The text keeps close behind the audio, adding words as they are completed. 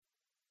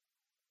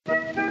Hello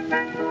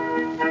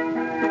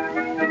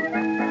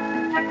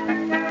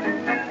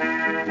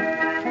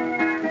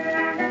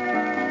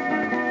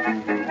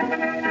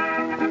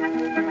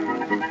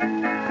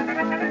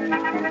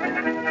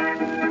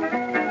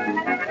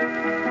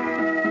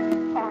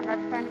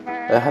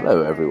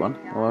everyone,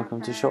 and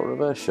welcome to Shot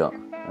Reverse Shot.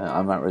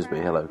 I'm Matt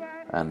Risby, hello,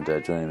 and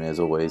joining me as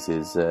always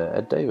is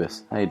Ed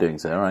Davis. How you doing,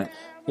 sir? All right?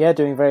 Yeah,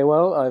 doing very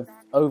well. I've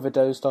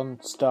overdosed on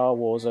Star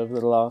Wars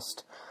over the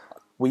last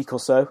week or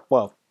so.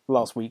 Well,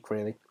 last week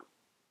really.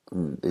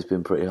 It's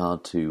been pretty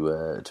hard to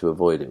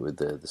avoid it with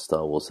the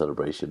Star Wars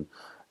celebration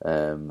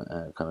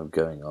kind of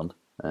going on.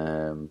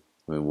 I mean,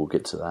 we'll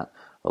get to that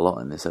a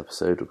lot in this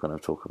episode. We'll kind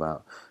of talk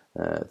about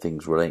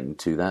things relating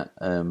to that.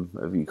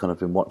 Have you kind of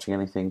been watching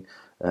anything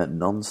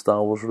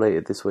non-Star Wars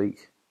related this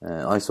week?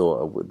 I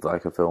saw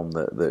a film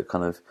that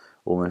kind of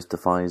almost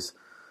defies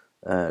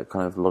kind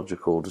of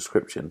logical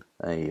description.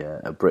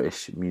 A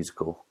British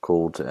musical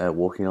called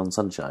Walking on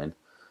Sunshine,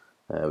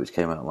 which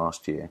came out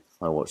last year.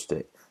 I watched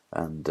it,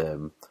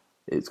 and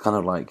it's kind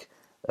of like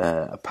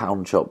a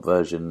pound shop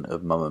version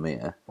of Mamma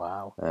Mia.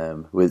 Wow.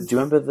 Do you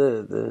remember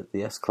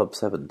the S Club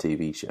 7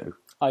 TV show?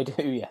 I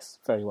do, yes,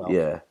 very well.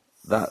 Yeah,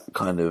 that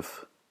kind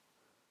of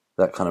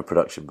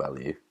production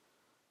value,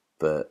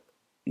 but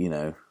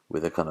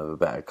with a kind of a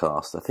better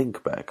cast. I think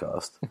a better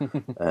cast.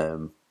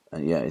 And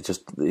yeah, it's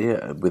just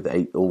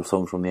with all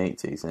songs from the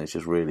 80s, and it's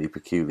just really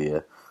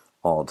peculiar,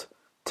 odd,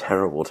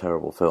 terrible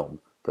film,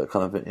 but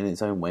kind of in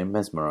its own way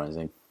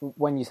mesmerising.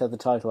 When you said the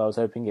title, I was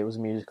hoping it was a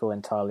musical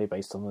entirely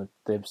based on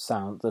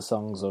the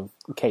songs of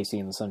Casey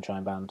and the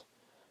Sunshine Band,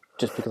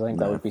 just because I think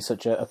that would be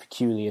such a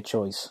peculiar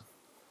choice.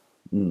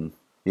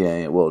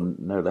 Yeah, well,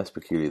 no less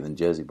peculiar than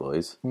Jersey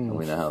Boys, and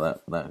we know how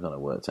that kind of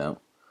worked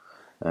out.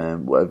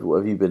 What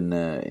have you been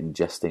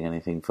ingesting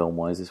anything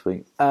film-wise this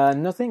week?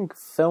 Nothing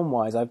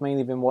film-wise. I've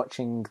mainly been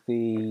watching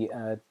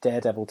the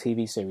Daredevil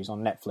TV series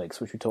on Netflix,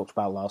 which we talked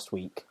about last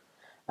week.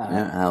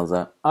 How's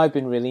that? I've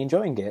been really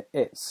enjoying it.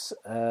 It's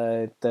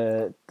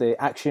the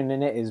action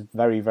in it is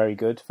very, very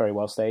good, very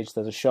well staged.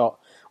 There's a shot,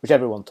 which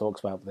everyone talks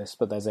about this,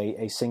 but there's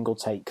a single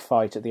take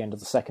fight at the end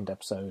of the second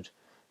episode,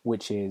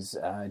 which is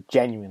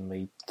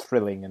genuinely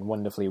thrilling and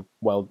wonderfully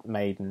well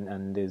made,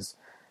 and is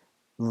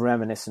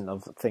reminiscent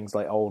of things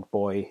like Old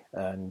Boy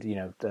and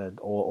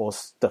or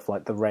stuff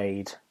like The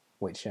Raid,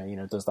 which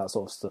does that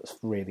sort of stuff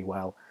really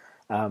well.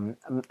 And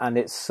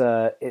it's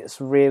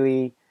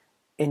really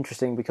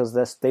interesting because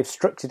they've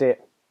structured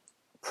it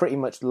pretty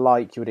much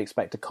like you would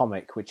expect a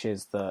comic, which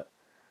is that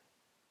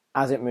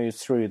as it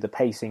moves through, the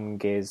pacing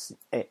is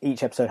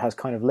each episode has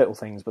kind of little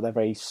things, but they're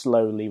very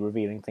slowly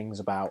revealing things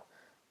about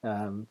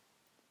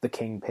the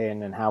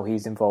Kingpin and how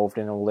he's involved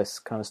in all this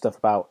kind of stuff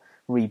about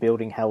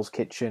rebuilding Hell's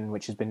Kitchen,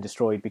 which has been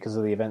destroyed because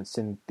of the events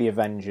in the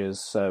Avengers.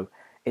 So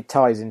it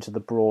ties into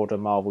the broader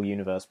Marvel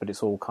universe, but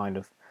it's all kind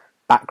of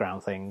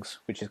background things,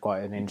 which is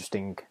quite an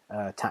interesting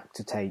tack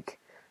to take.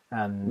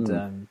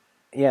 And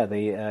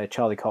the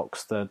Charlie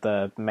Cox,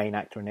 the main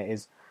actor in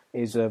it,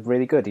 is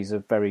really good. He's a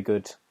very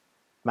good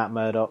Matt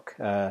Murdock.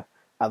 At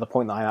the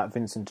point that I'm at,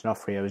 Vincent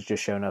D'Onofrio has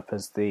just shown up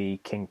as the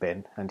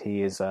Kingpin, and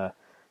he is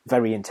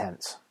very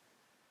intense.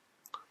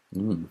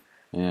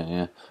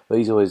 Yeah. But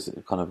he's always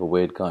kind of a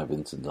weird guy,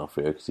 Vincent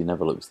D'Onofrio, because he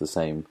never looks the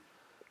same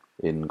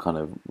in kind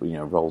of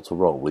role to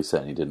role. He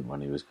certainly didn't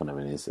when he was kind of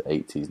in his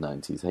 80s,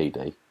 90s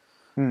heyday.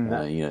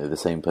 The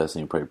same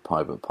person who played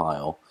Private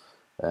Pile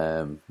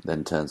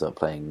then turns up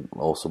playing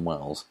Orson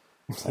Welles.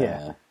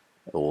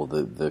 Or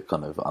the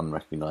kind of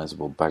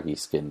unrecognisable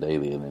baggy-skinned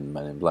alien in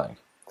Men in Black.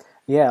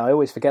 Yeah, I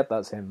always forget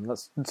that's him.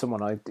 That's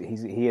someone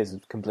he is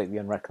completely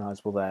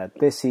unrecognisable there.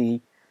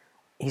 He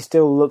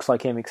still looks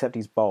like him, except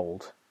he's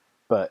bald.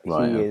 But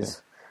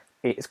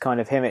it's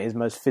kind of him at his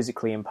most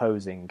physically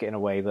imposing in a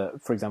way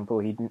that, for example,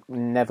 he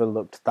never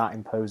looked that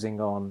imposing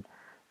on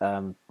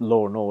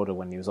Law and Order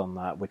when he was on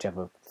that,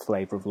 whichever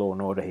flavour of Law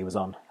and Order he was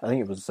on. I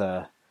think it was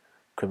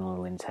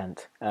Criminal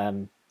Intent.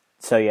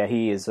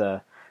 He is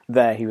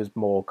there. He was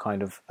more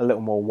kind of a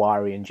little more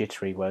wiry and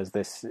jittery, whereas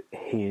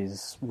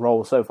his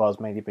role so far has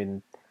mainly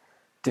been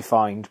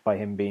defined by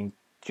him being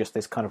just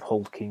this kind of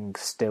hulking,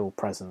 still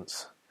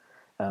presence.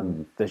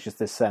 There's just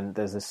this sense.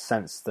 There's a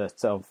sense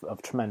that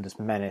of tremendous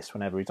menace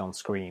whenever he's on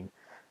screen.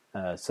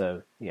 I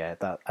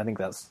think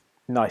that's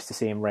nice to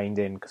see him reined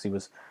in, because he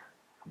was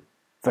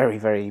very,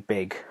 very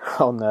big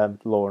on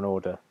Law and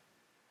Order.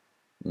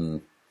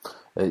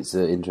 It's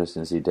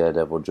interesting to see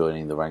Daredevil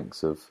joining the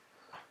ranks of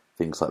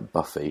things like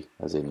Buffy,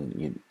 as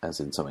in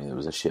something that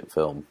was a shit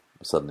film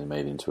suddenly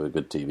made into a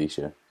good TV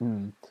show.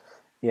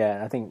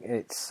 Yeah, I think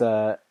it's.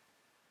 I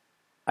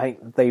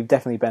think they've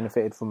definitely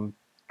benefited from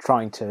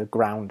trying to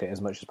ground it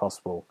as much as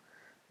possible.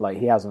 Like,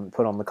 he hasn't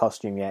put on the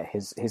costume yet.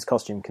 His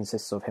costume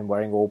consists of him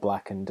wearing all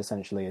black and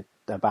essentially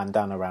a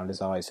bandana around his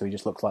eyes, so he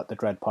just looks like the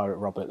Dread Pirate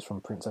Roberts from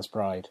Princess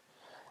Bride.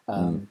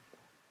 And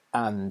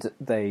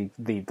the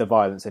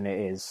violence in it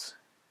is,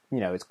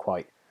 it's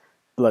quite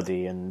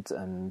bloody and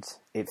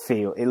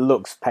it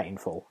looks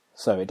painful.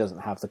 So it doesn't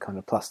have the kind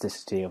of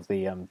plasticity of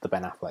the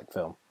Ben Affleck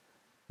film.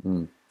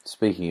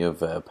 Speaking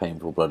of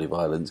painful bloody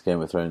violence,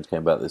 Game of Thrones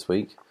came back this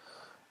week.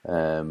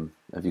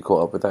 Have you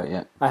caught up with that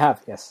yet? I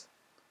have, yes.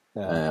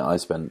 I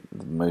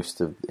spent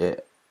most of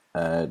it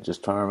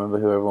just trying to remember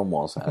who everyone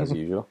was, as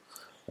usual.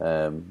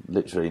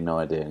 Literally no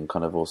idea, and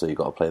kind of also you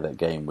got to play that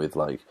game with,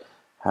 like,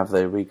 have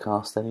they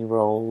recast any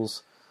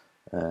roles?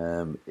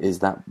 Is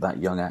that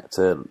young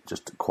actor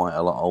just quite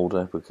a lot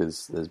older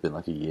because there's been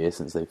like a year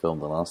since they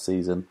filmed the last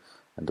season,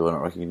 and do I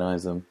not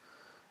recognise them?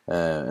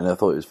 And I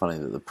thought it was funny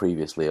that the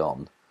previously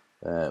on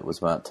was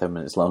about 10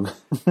 minutes long.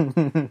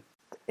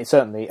 It's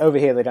certainly over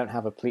here they don't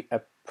have a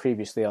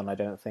previously on. I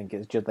don't think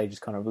it's just they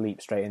just kind of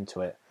leap straight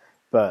into it.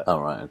 But Oh,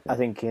 right, okay. I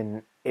think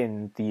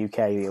in the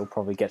UK it'll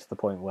probably get to the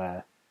point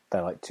where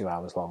they're like 2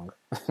 hours long.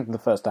 The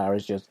first hour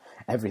is just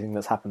everything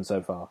that's happened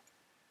so far.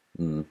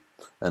 Mm.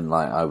 And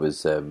like I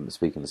was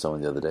speaking to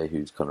someone the other day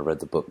who's kind of read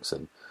the books,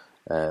 and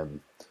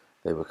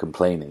they were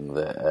complaining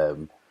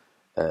that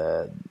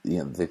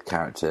the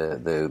character,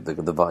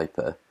 the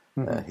Viper,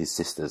 his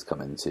sisters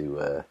come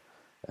into.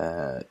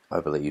 I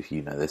believe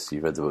you know this.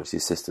 You read the books.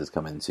 His sisters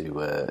come into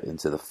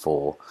the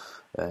four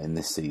in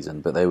this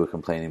season, but they were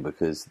complaining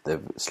because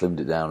they've slimmed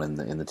it down in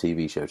the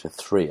TV show to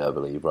 3, I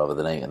believe, rather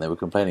than 8, and they were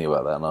complaining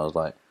about that. And I was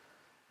like,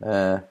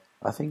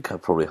 I think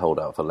I'd probably hold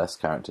out for less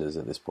characters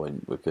at this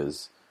point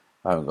because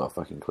I haven't got a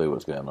fucking clue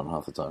what's going on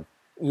half the time.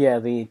 Yeah,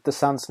 the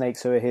Sand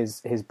Snakes, who are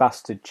his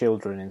bastard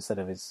children instead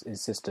of his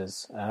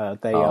sisters.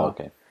 They are.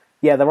 Okay.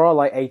 Yeah, there are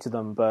like 8 of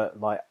them,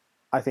 but like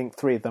I think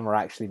 3 of them are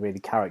actually really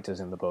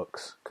characters in the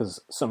books because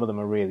some of them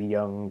are really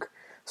young,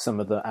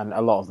 and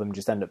a lot of them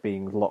just end up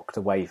being locked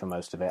away for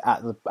most of it.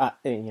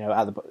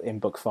 In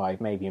book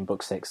 5, maybe in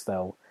book 6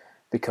 they'll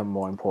become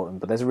more important,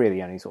 but there's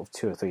really only sort of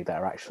 2 or 3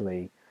 that are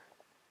actually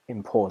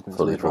important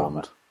Fully to the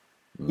drama. formed.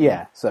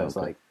 Yeah, so it's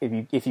like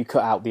if you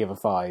cut out the other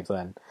 5,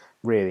 then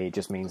really it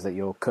just means that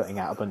you're cutting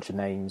out a bunch of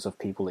names of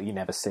people that you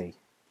never see.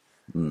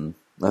 I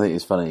think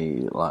it's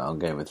funny, like on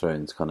Game of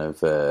Thrones, kind of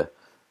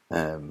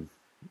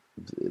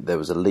there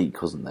was a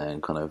leak, wasn't there,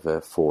 and kind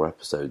of 4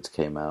 episodes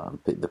came out,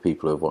 and the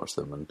people who have watched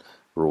them and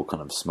were all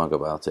kind of smug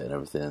about it and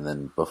everything, and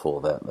then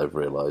before that they've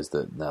realised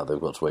that now they've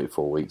got to wait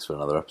 4 weeks for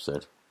another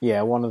episode.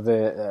 Yeah, one of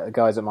the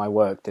guys at my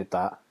work did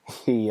that.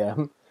 He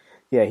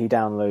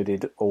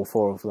downloaded all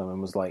 4 of them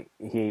and was like,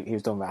 he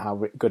was talking about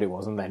how good it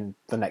was, and then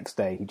the next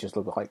day he just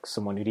looked like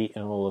someone who'd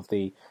eaten all of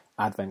the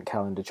advent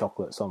calendar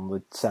chocolates on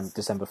the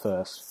December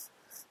 1st.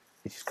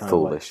 It's just kind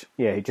Foolish. of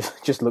like, he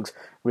just looks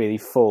really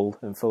full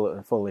and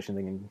foolish and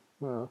thinking,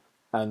 oh.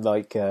 And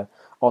like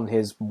on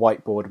his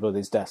whiteboard above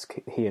his desk,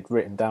 he had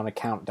written down a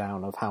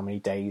countdown of how many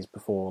days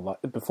before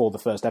the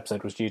first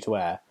episode was due to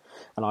air,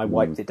 and I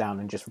wiped it down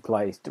and just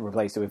replaced it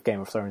with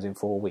Game of Thrones in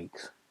 4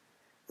 weeks.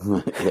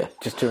 Yeah.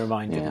 Just to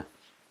remind you. Yeah.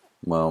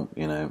 Well,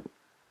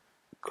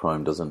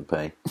 crime doesn't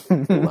pay, all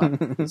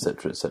that,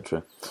 etc.,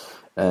 etc.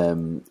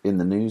 In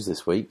the news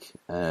this week,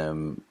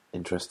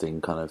 interesting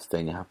kind of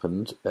thing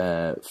happened.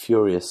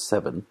 Furious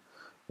 7,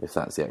 if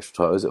that's the actual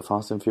title. Is it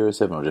Fast and Furious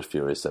 7 or just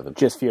Furious 7?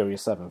 Just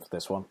Furious 7 for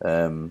this one.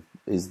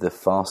 Is the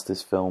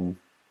fastest film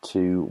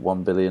to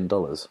 $1 billion.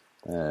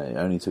 It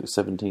only took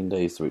 17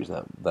 days to reach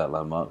that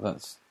landmark.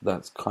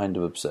 That's kind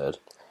of absurd.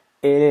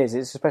 It is.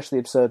 It's especially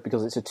absurd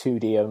because it's a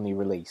 2D only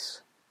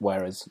release,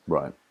 whereas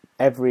Right.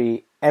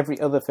 every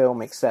other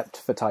film except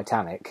for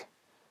Titanic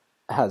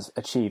has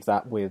achieved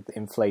that with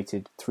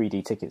inflated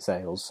 3D ticket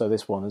sales. So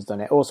this one has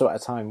done it also at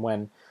a time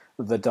when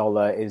the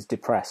dollar is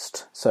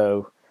depressed.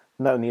 So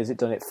not only has it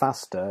done it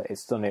faster,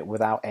 it's done it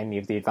without any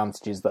of the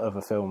advantages that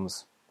other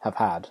films have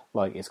had.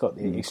 Like, it's got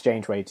the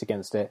exchange rate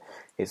against it,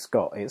 it's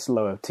got its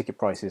lower ticket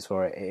prices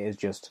for it. It is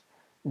just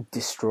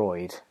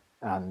destroyed,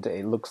 and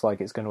it looks like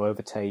it's going to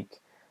overtake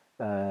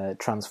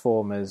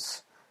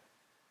Transformers,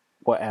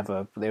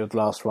 whatever the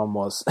last one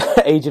was,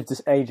 Age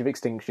of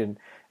Extinction,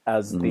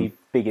 as the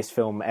biggest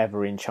film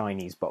ever in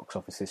Chinese box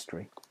office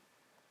history,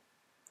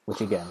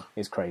 which again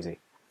is crazy.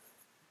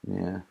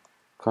 Yeah,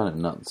 kind of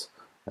nuts.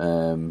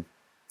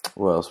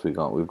 What else we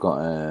got? We've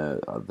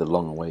got the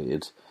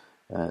long-awaited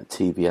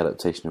TV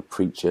adaptation of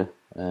Preacher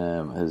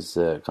has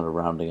kind of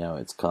rounding out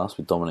its cast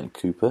with Dominic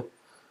Cooper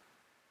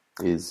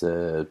is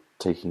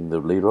taking the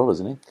lead role,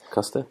 isn't he?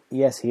 Custer?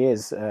 Yes, he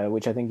is,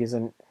 which I think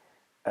isn't...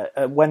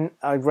 when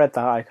I read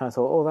that, I kind of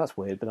thought, oh, that's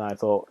weird, but then I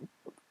thought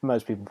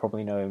most people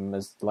probably know him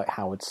as like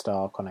Howard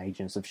Stark on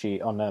Agent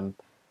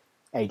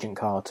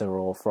Carter,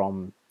 or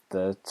from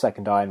the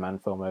second Iron Man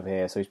film over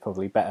here, so he's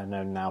probably better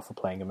known now for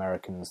playing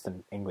Americans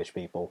than English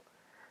people.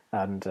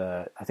 And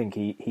I think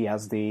he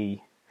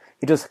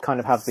does kind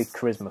of have the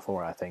charisma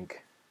for it, I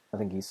think. I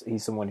think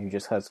he's someone who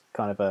just has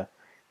kind of a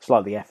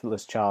slightly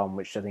effortless charm,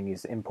 which I think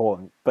is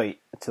important to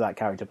that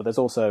character. But there's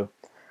also,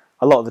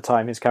 a lot of the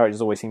time, his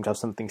characters always seem to have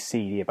something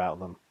seedy about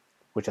them,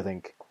 which I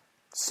think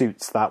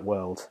suits that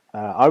world.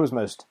 I was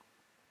most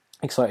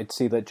excited to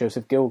see that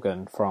Joseph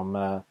Gilgun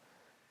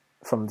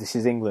from This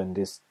Is England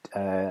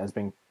has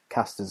been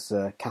cast as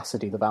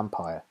Cassidy the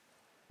Vampire.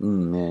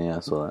 Yeah, I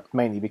saw that.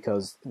 Mainly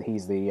because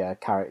he's the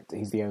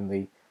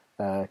only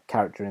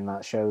character in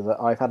that show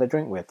that I've had a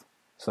drink with.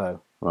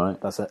 So Right.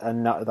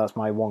 That's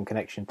my one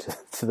connection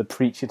to the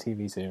Preacher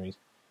TV series.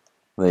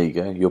 There you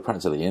go. You're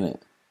practically in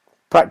it.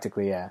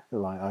 Practically, yeah.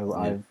 Like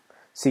I've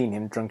seen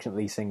him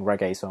drunkenly sing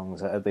reggae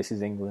songs at a This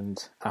Is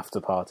England after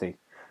party,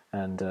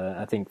 and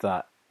I think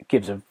that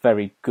gives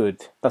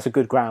that's a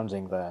good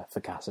grounding there for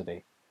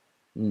Cassidy.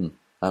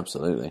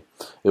 Absolutely.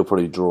 He'll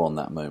probably draw on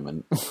that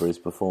moment for his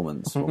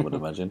performance, one would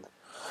imagine.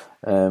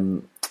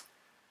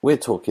 We're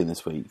talking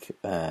this week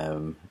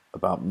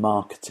about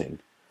marketing,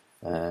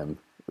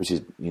 which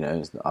is,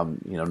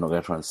 I'm not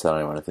going to try and sell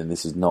or anything.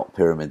 This is not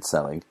pyramid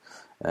selling.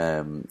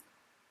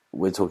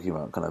 We're talking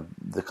about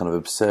the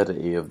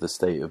absurdity of the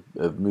state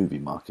of movie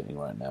marketing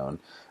right now, and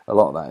a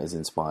lot of that is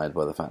inspired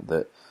by the fact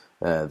that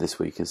this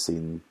week has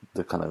seen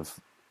the kind of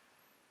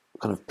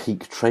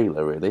peak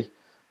trailer. Really,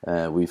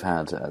 we've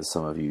had, as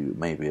some of you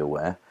may be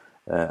aware,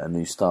 a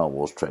new Star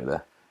Wars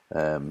trailer,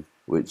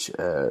 which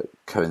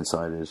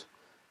coincided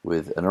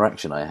with an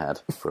erection I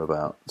had for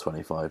about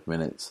 25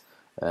 minutes.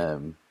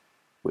 It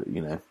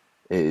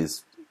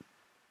is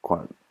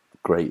quite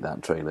great,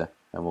 that trailer,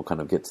 and we'll kind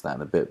of get to that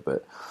in a bit,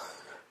 but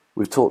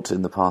we've talked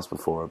in the past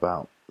before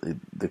about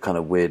the kind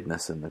of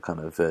weirdness and the kind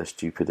of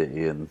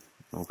stupidity and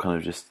kind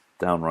of just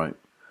downright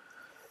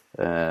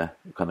kind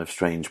of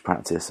strange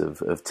practice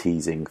of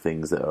teasing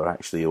things that are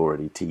actually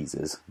already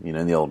teasers.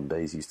 In the olden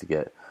days, you used to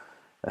get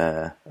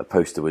a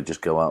poster would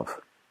just go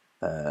up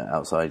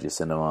outside your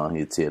cinema,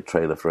 you'd see a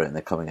trailer for it and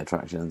the coming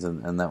attractions,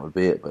 and that would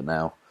be it. But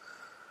now,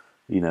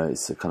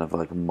 it's a kind of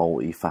like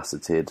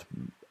multifaceted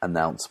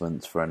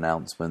announcements for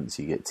announcements.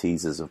 You get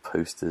teasers of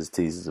posters,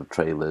 teasers of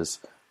trailers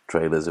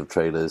of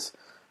trailers,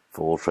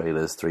 4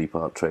 trailers,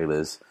 3-part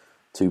trailers,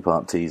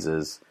 2-part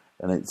teasers,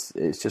 and it's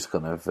just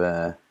kind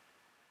of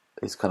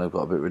it's kind of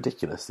got a bit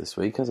ridiculous this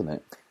week, hasn't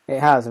it? It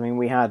has. I mean,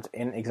 we had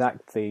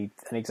exactly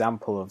an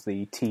example of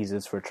the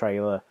teasers for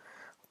a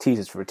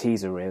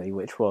teaser, really,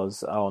 which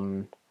was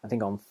on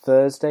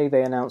Thursday.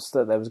 They announced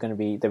that they were going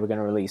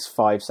to release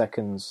 5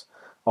 seconds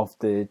of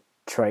the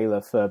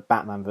trailer for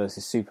Batman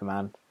vs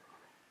Superman,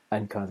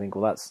 and kind of think,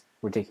 well, that's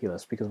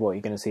ridiculous, because what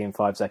you're going to see in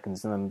 5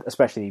 seconds, and then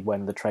especially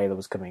when the trailer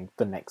was coming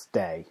the next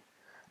day.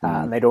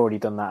 And they'd already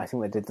done that. I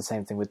think they did the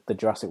same thing with the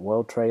Jurassic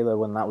World trailer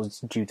when that was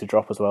due to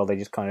drop as well. They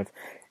just kind of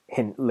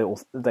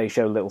they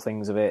show little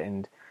things of it,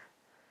 and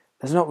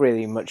there's not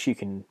really much you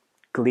can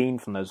glean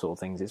from those sort of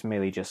things. It's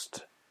merely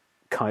just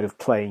kind of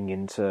playing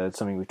into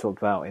something we talked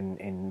about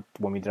in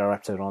when we did our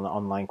episode on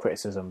online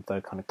criticism, the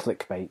kind of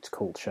clickbait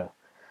culture,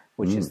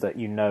 which is that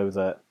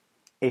that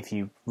if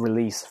you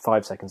release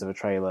 5 seconds of a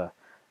trailer,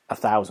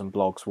 1,000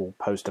 blogs will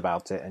post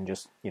about it and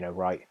just,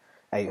 write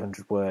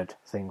 800-word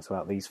things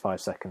about these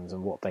 5 seconds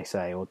and what they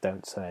say or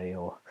don't say,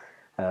 or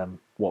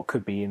what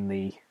could be in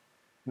the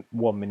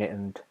 1 minute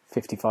and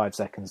 55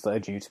 seconds that are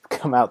due to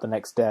come out the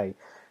next day.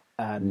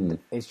 And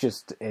it's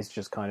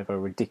just kind of a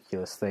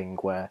ridiculous thing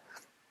where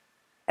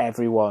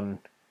everyone,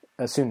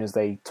 as soon as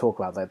they talk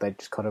about that, they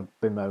just kind of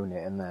bemoan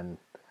it, and then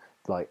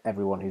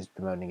everyone who's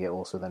bemoaning it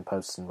also then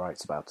posts and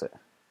writes about it.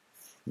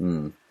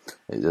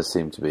 It does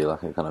seem to be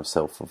like a kind of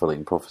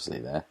self-fulfilling prophecy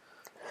there.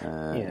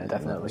 Yeah, definitely.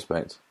 In that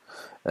respect.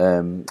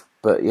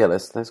 But yeah,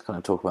 let's kind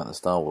of talk about the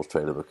Star Wars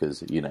trailer,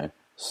 because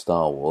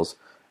Star Wars.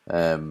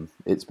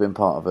 It's been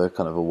part of a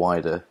kind of a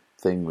wider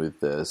thing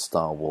with the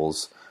Star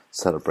Wars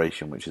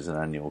Celebration, which is an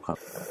annual kind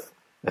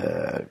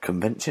of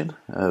convention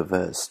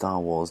of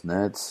Star Wars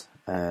nerds.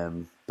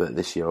 But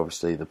this year,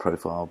 obviously, the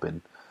profile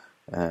been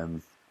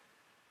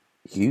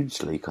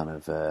hugely kind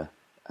of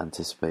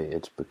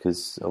anticipated,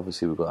 because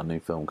obviously we've got a new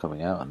film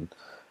coming out, and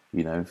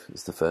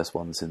it's the first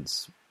one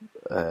since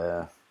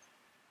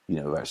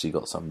we've actually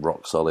got some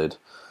rock solid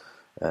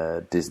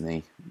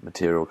Disney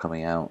material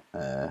coming out.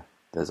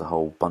 There's a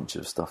whole bunch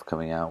of stuff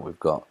coming out. We've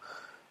got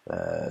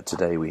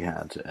today we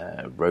had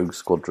Rogue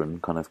Squadron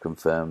kind of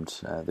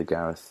confirmed. The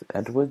Gareth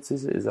Edwards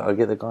is I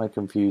get the guy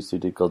confused who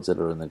did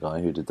Godzilla and the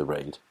guy who did The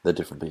Raid. They're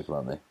different people,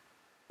 aren't they?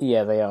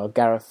 Yeah, they are.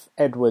 Gareth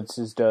Edwards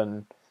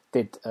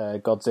did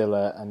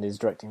Godzilla and is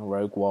directing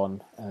Rogue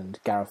One, and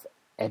Gareth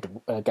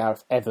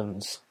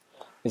Evans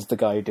is the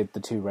guy who did the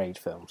 2 Raid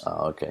films.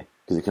 Oh, okay.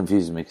 Because it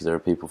confuses me, because there are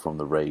people from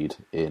The Raid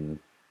in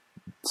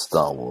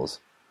Star Wars.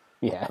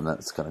 Yeah. And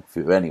that's kind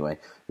of... Anyway,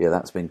 yeah,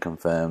 that's been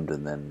confirmed,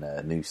 and then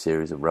a new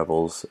series of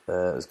Rebels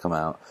has come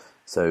out.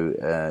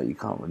 So you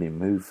can't really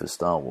move for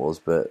Star Wars,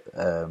 but,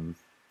 it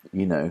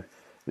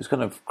was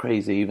kind of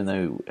crazy, even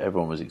though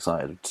everyone was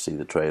excited to see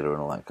the trailer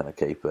and all that kind of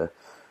caper.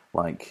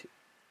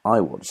 I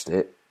watched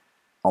it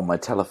on my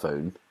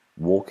telephone,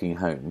 walking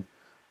home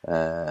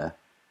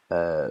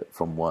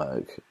from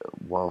work,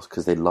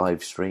 because they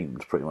live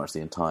streamed pretty much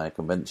the entire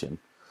convention.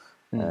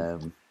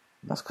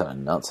 That's kind of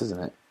nuts,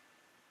 isn't it?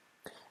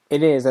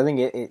 It is. I think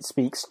it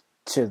speaks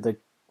to the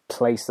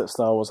place that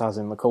Star Wars has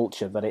in the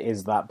culture, that it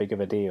is that big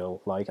of a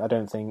deal. I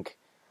don't think,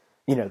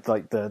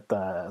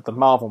 the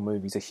Marvel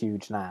movies are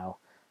huge now.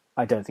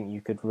 I don't think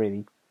you could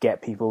really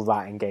get people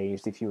that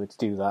engaged if you were to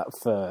do that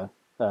for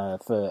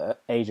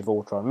Age of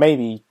Ultron.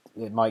 Maybe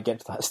it might get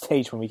to that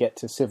stage when we get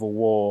to Civil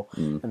War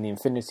and the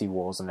Infinity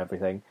Wars and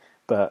everything.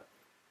 But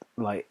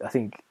I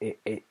think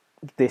it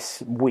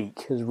this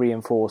week has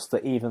reinforced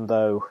that even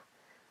though,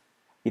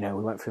 we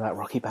went through that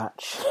rocky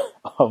patch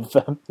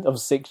of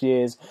 6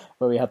 years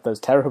where we had those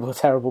terrible,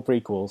 terrible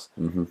prequels,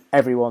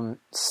 everyone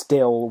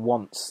still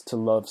wants to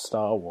love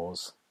Star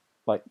Wars.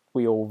 Like,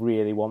 we all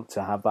really want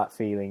to have that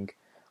feeling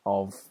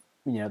of,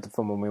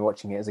 from when we were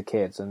watching it as a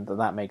kid, and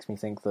that makes me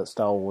think that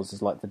Star Wars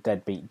is like the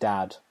deadbeat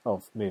dad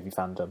of movie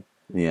fandom.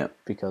 Yeah.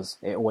 Because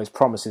it always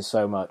promises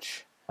so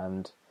much,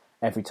 and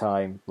every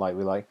time,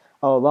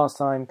 last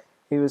time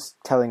he was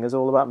telling us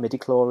all about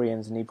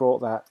midichlorians, and he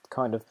brought that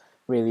kind of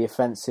really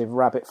offensive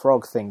rabbit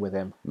frog thing with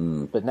him.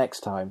 But next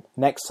time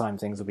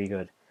things will be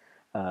good.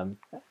 And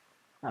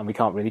we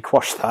can't really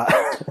quash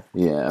that.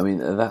 Yeah, I mean,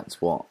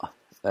 that's what...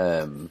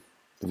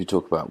 if you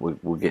talk about...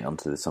 We'll get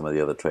onto some of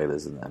the other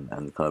trailers and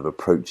kind of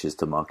approaches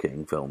to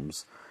marketing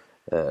films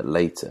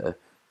later,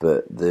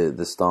 but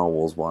the Star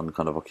Wars one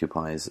kind of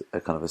occupies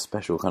a kind of a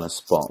special kind of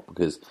spot,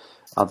 because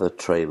other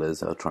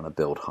trailers are trying to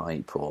build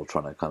hype or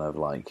trying to kind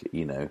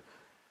of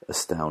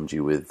astound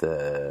you with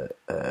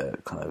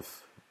kind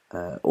of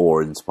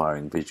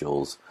awe-inspiring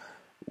visuals,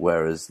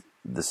 whereas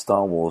the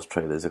Star Wars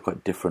trailers are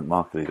quite different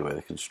marketing the way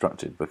they're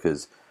constructed,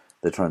 because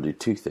they're trying to do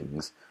two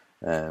things.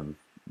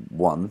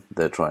 One,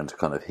 they're trying to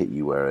kind of hit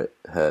you where it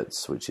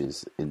hurts, which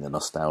is in the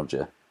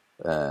nostalgia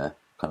kind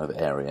of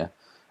area,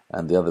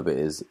 and the other bit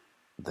is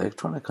they're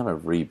trying to kind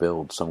of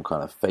rebuild some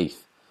kind of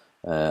faith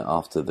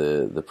after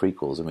the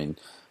prequels. I mean,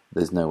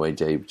 there's no way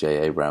J.J.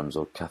 Abrams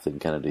or Kathleen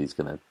Kennedy is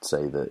going to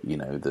say that,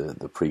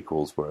 the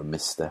prequels were a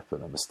misstep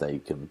and a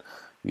mistake, and,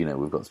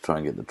 we've got to try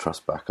and get the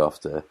trust back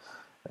after,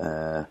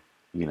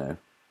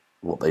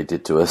 what they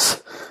did to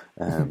us.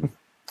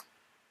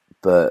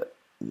 But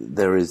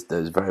there's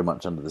very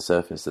much under the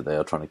surface that they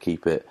are trying to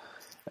keep it,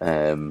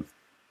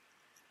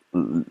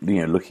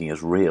 looking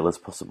as real as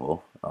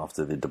possible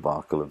after the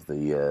debacle of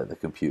the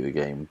computer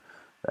game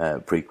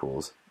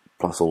prequels,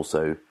 plus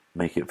also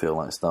make it feel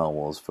like Star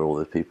Wars for all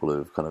the people who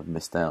have kind of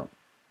missed out.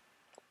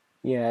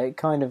 Yeah, it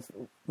kind of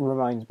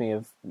reminds me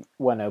of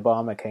when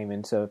Obama came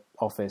into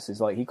office. It's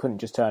like he couldn't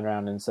just turn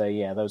around and say,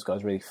 yeah, those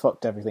guys really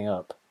fucked everything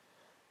up,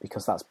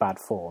 because that's bad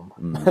form.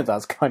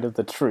 That's kind of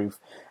the truth,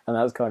 and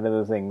that's kind of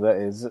the thing that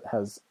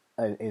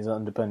is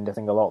underpinned, I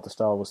think, a lot of the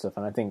Star Wars stuff.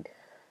 And I think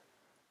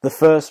the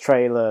first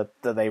trailer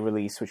that they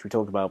released, which we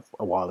talked about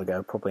a while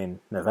ago, probably in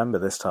November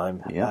this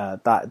time,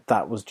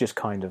 that was just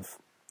kind of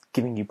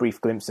giving you brief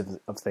glimpses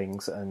of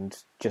things, and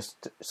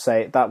just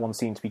say that one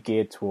seemed to be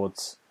geared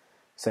towards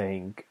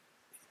saying,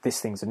 these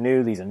things are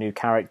new, these are new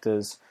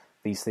characters,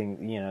 these things,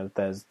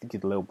 there's the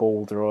little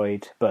ball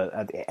droid, but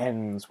it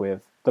ends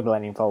with the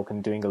Millennium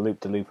Falcon doing a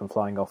loop-de-loop and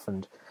flying off,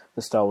 and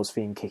the Star Wars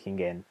theme kicking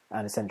in,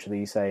 and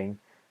essentially saying,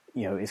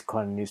 it's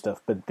kind of new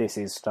stuff, but this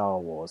is Star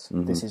Wars.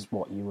 This is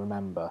what you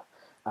remember.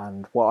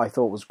 And what I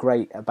thought was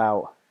great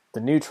about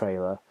the new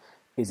trailer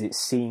is it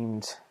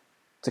seemed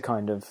to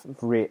kind of...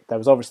 there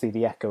was obviously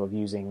the echo of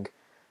using,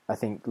 I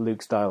think,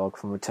 Luke's dialogue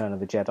from Return of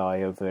the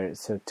Jedi over it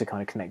to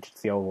kind of connect it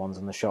to the old ones,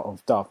 and the shot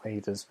of Darth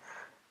Vader's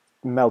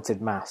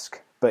melted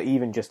mask. But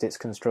even just its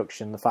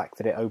construction, the fact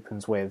that it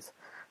opens with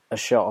a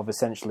shot of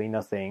essentially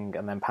nothing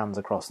and then pans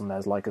across and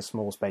there's like a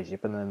small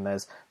spaceship and then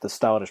there's the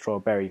Star Destroyer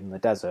buried in the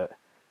desert,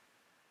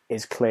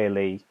 is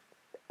clearly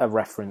a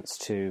reference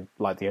to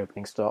like the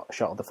opening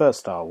shot of the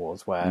first Star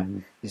Wars, where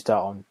you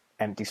start on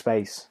empty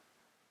space,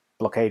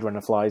 blockade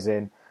runner flies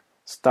in,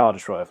 Star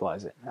Destroyer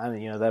flies in,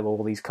 and there were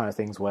all these kind of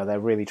things where they're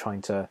really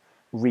trying to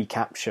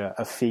recapture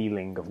a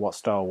feeling of what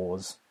Star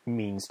Wars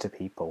means to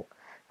people,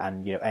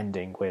 and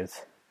ending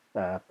with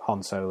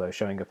Han Solo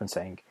showing up and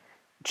saying,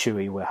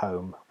 "Chewie, we're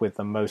home," with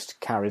the most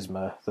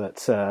charisma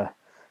that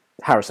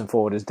Harrison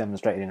Ford has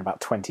demonstrated in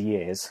about 20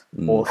 years,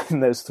 all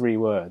in those 3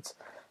 words.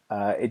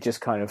 It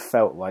just kind of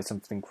felt like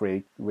something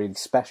really, really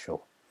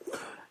special.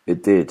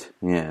 It did,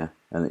 yeah.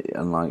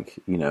 And like,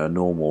 a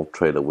normal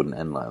trailer wouldn't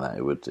end like that.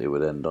 It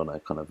would end on a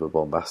kind of a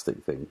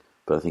bombastic thing.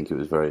 But I think it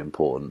was very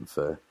important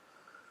for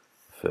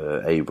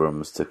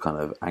Abrams to kind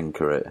of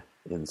anchor it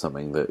in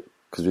something that,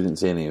 because we didn't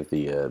see any of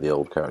the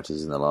old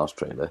characters in the last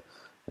trailer.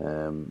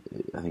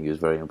 I think it was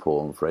very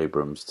important for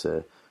Abrams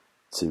to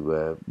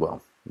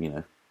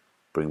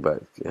bring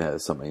back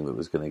something that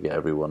was going to get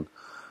everyone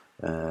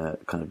kind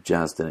of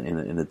jazzed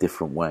in a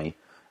different way.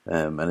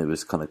 And it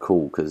was kind of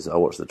cool because I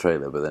watched the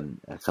trailer, but then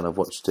I kind of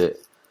watched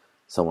it.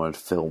 Someone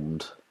had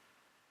filmed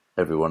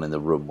everyone in the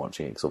room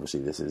watching it, because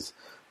obviously this is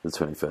the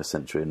 21st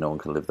century and no one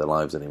can live their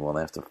lives anymore.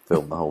 They have to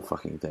film the whole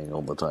fucking thing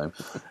all the time.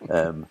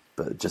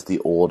 But just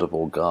the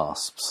audible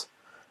gasps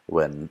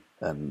when,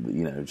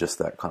 and just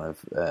that kind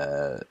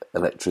of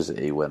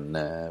electricity when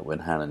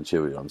Han and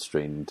Chewie on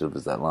screen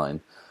delivers that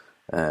line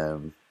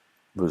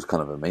was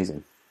kind of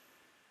amazing.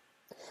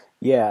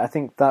 Yeah, I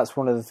think that's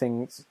one of the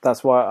things.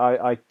 That's why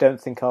I don't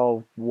think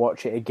I'll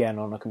watch it again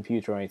on a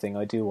computer or anything.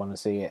 I do want to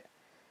see it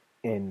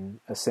in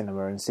a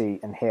cinema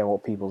and hear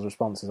what people's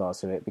responses are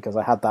to it, because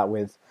I had that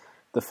with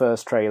the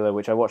first trailer,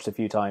 which I watched a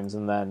few times,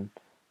 and then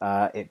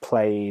it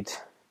played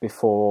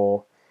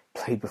before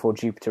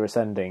Jupiter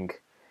Ascending,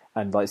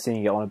 and like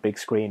seeing it on a big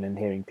screen and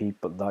hearing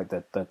people like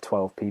the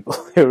 12 people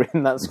who were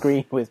in that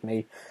screen with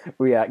me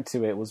react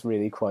to it was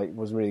really quite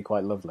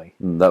lovely.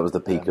 That was the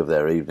peak of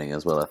their evening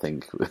as well, I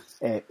think.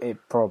 It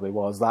probably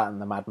was. That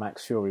and the Mad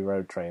Max Fury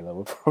Road trailer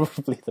were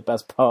probably the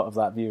best part of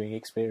that viewing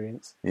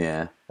experience.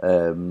 Yeah.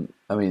 I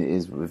mean, it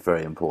is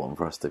very important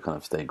for us to kind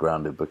of stay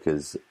grounded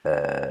because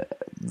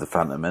the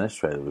Phantom Menace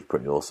trailer was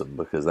pretty awesome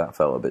because that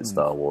felt a bit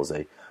Star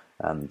Warsy,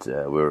 and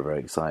we were very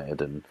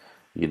excited. And,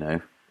 you know,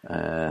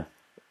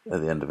 at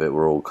the end of it,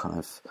 we're all kind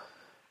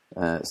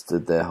of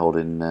stood there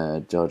holding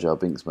Jar Jar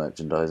Binks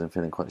merchandise and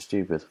feeling quite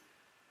stupid.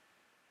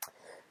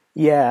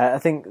 Yeah, I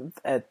think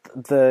I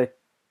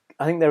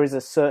think there is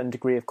a certain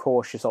degree of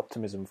cautious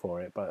optimism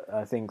for it, but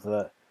I think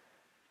that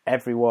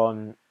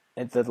everyone,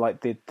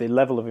 the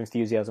level of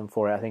enthusiasm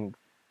for it, I think,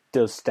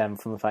 does stem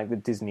from the fact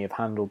that Disney have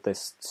handled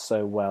this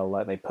so well.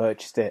 Like, they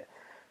purchased it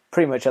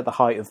pretty much at the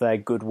height of their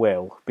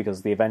goodwill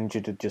because the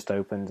Avengers had just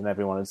opened and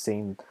everyone had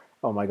seen,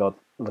 oh my god,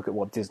 look at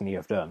what Disney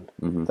have done.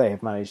 Mm-hmm. They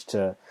have managed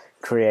to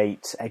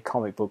create a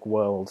comic book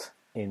world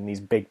in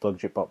these big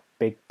budget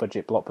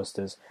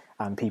blockbusters,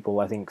 and people,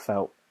 I think,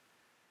 felt,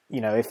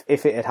 you know,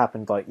 if it had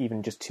happened like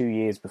even just 2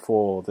 years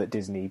before that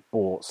Disney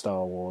bought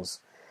Star Wars,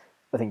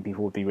 I think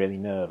people would be really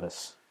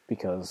nervous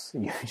because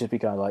you'd just be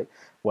kind of like,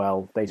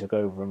 well, they took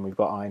over and we've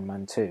got Iron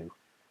Man 2.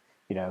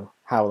 You know,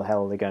 how the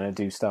hell are they going to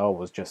do Star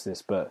Wars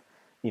justice? But,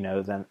 you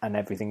know, then and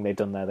everything they've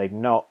done there, they've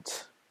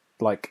not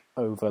like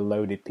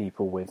overloaded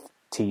people with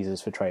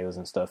teasers for trailers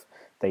and stuff.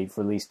 They've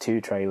released 2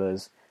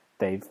 trailers.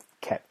 They've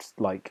kept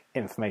like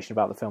information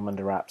about the film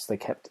under wraps. They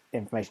kept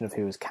information of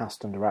who was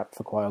cast under wraps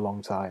for quite a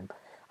long time.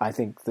 I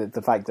think that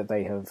the fact that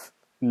they have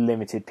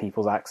limited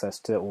people's access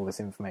to all this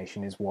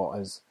information is what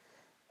has,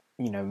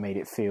 you know, made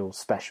it feel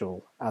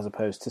special, as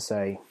opposed to,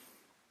 say,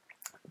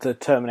 the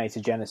Terminator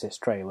Genisys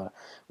trailer,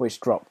 which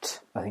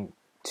dropped, I think,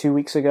 2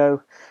 weeks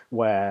ago,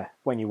 where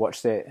when you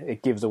watched it,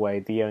 it gives away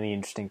the only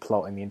interesting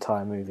plot in the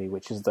entire movie,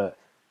 which is that,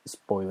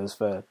 spoilers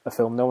for a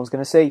film no one's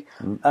going to see,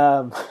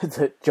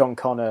 that John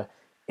Connor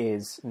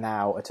is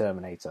now a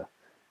Terminator.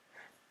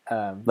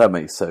 That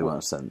makes so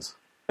much sense.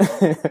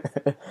 But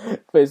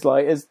it's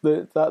like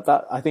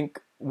that I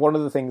think one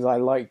of the things I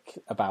like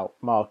about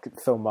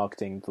film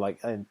marketing,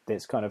 like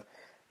this kind of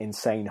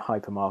insane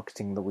hyper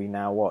marketing that we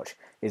now watch,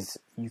 is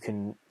you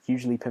can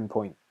usually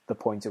pinpoint the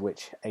point at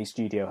which a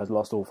studio has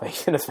lost all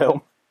faith in a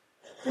film.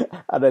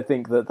 And I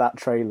think that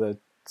trailer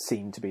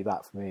seemed to be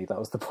that for me. That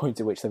was the point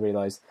at which they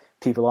realised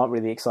people aren't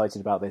really excited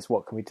about this.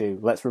 What can we do?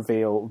 Let's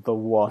reveal the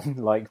one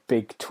like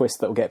big twist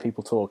that will get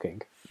people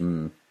talking.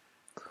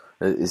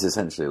 It's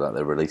essentially like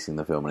they're releasing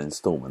the film in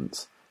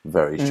installments,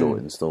 very short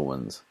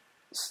installments.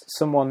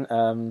 Someone,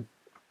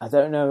 I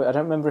don't know, I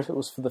don't remember if it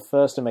was for the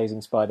first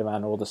Amazing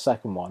Spider-Man or the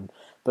second one,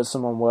 but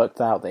someone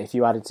worked out that if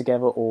you added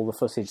together all the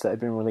footage that had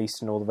been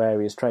released in all the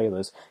various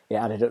trailers, it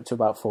added up to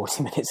about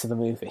 40 minutes of the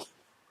movie.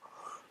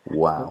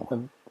 Wow.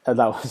 And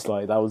that was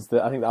I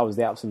think that was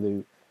the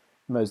absolute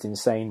most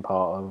insane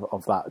part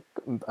of that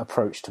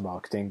approach to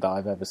marketing that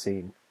I've ever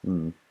seen.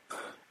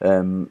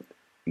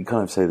 You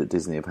kind of say that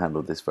Disney have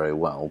handled this very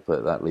well,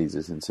 but that leads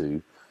us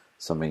into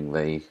something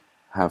they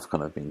have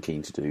kind of been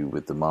keen to do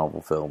with the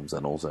Marvel films,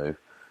 and also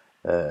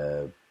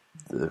the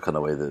kind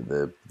of way that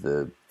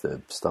the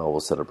Star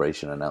Wars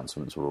Celebration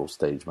announcements were all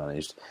stage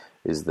managed.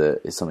 Is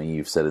that it's something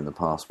you've said in the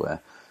past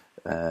where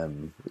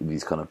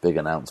these kind of big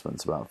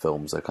announcements about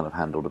films are kind of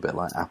handled a bit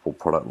like Apple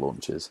product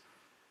launches.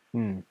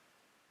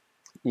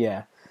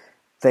 Yeah,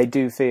 they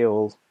do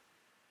feel.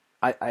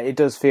 It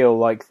does feel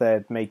like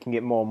they're making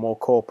it more and more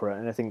corporate,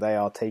 and I think they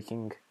are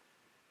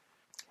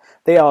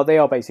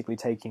basically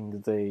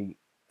taking the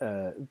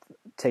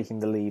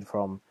lead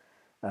from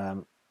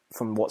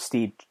what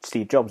Steve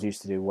Jobs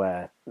used to do,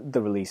 where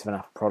the release of an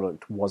Apple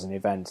product was an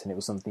event and it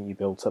was something you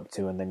built up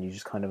to, and then you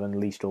just kind of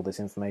unleashed all this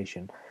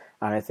information.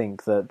 And I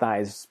think that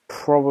is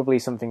probably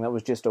something that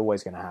was just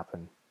always going to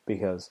happen,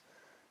 because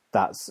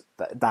that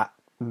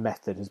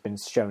method has been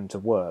shown to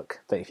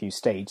work, that if you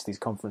stage these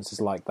conferences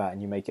like that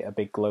and you make it a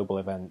big global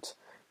event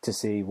to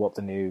see what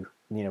the new,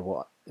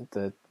 what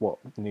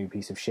new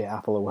piece of shit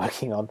Apple are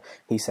working on,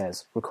 he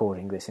says,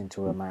 recording this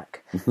into a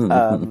Mac.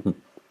 I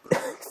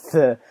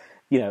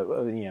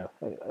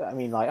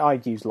mean, like,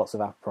 I'd use lots of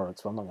Apple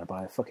products, but I'm not going to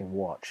buy a fucking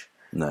watch.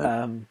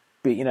 No.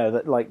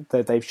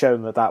 But they've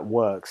shown that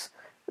works,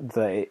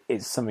 that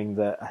it's something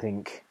that I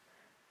think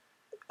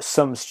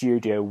some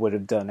studio would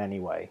have done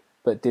anyway.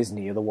 But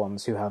Disney are the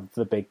ones who have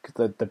the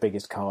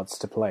biggest cards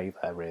to play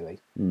there, really.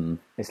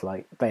 It's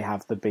like they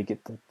have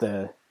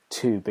the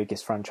 2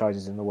 biggest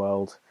franchises in the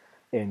world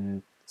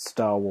in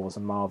Star Wars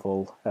and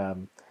Marvel,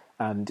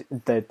 and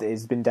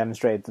it's been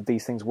demonstrated that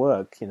these things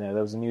work. You know,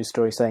 there was a news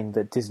story saying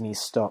that Disney's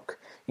stock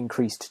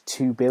increased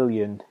 $2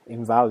 billion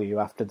in value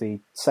after the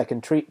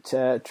second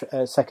trailer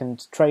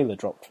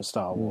dropped for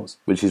Star Wars,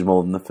 which is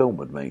more than the film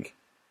would make.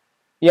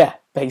 Yeah,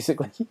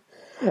 basically.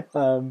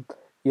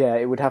 Yeah,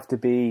 it would have to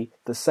be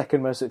the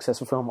second most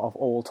successful film of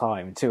all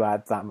time to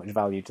add that much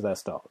value to their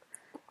stock.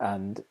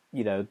 And,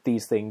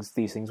 these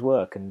things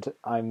work. And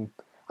I'm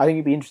I think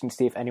it'd be interesting to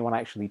see if anyone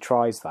actually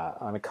tries that,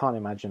 and I can't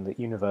imagine that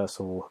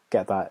Universal will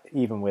get that,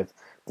 even with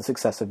the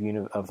success of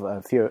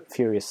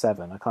Furious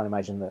 7. I can't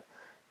imagine that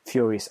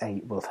Furious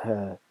 8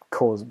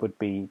 would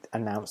be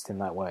announced in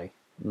that way.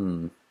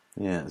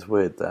 Yeah, it's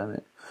weird,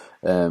 that,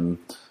 isn't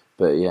it?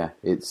 But yeah,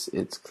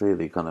 it's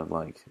clearly kind of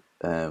like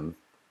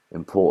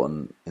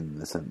important in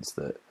the sense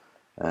that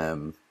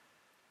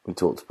we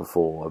talked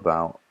before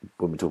about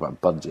when we talk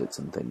about budgets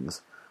and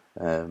things.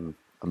 A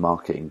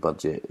marketing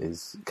budget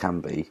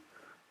can be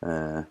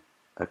a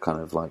kind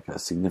of like a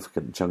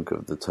significant chunk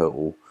of the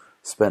total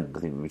spend. I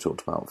think when we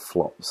talked about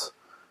flops,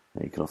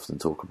 you can often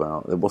talk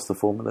about what's the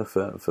formula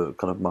for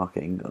kind of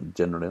marketing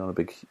generally on a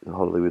big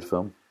Hollywood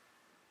film.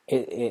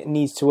 It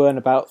needs to earn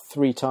about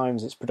 3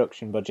 times its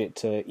production budget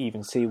to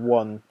even see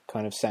 1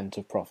 kind of cent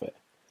of profit.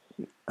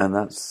 And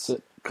that's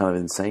kind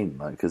of insane,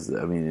 like, because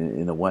I mean,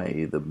 in a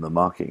way, the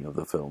marketing of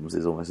the films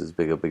is almost as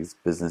big a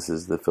business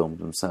as the films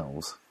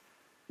themselves.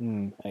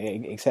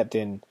 Except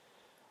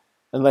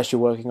unless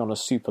you're working on a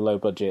super low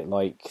budget,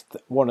 like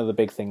one of the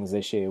big things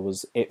this year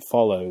was It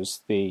Follows,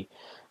 the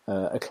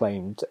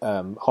acclaimed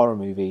horror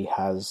movie,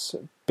 has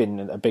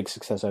been a big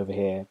success over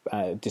here,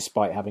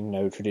 despite having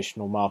no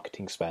traditional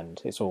marketing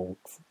spend. It's all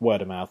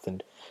word of mouth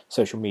and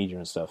social media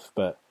and stuff,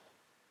 but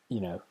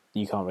you know,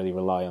 you can't really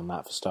rely on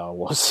that for Star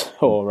Wars.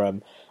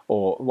 or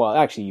well,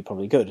 actually, you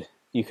probably could.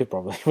 You could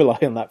probably rely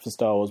on that for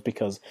Star Wars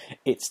because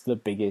it's the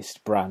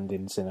biggest brand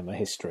in cinema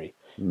history.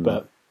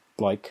 But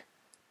like,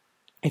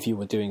 if you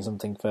were doing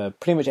something for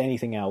pretty much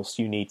anything else,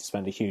 you need to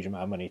spend a huge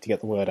amount of money to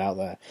get the word out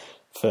there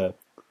for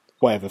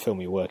whatever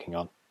film you're working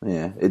on.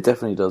 Yeah, it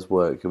definitely does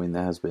work. I mean,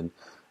 there has been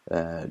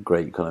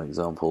great kind of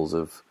examples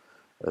of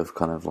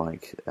kind of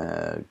like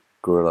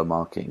guerrilla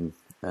marketing.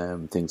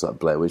 Things like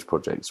Blair Witch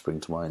Project spring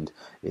to mind.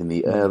 In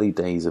the early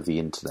days of the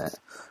internet,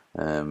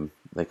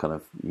 they kind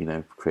of, you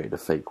know, created a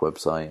fake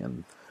website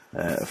and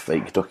a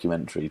fake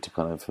documentary to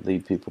kind of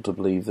lead people to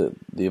believe that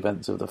the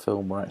events of the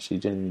film were actually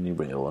genuinely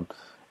real,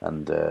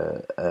 and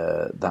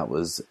that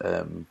was,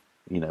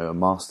 you know, a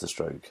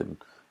masterstroke. And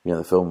you know,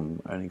 the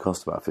film only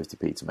cost about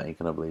 50p to make,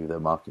 and I believe their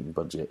marketing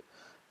budget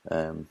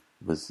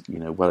was, you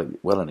know,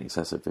 well in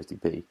excess of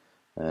 50p.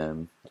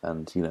 And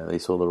you know, they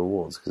saw the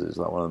rewards because it was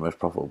like one of the most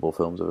profitable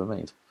films ever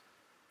made.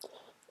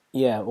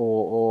 Yeah,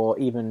 or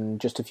even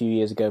just a few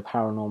years ago,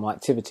 Paranormal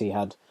Activity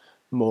had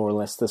more or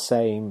less the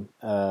same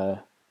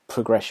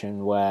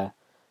progression, where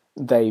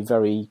they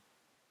very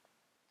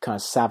kind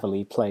of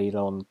savvily played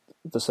on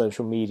the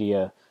social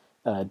media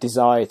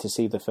desire to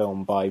see the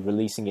film by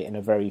releasing it in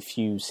a very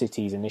few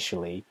cities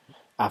initially,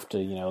 after,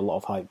 you know, a lot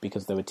of hype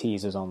because there were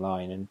teasers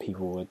online and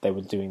they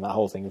were doing that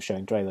whole thing of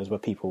showing trailers where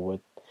people were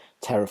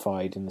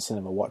terrified in the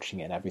cinema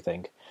watching it and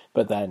everything.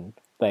 But then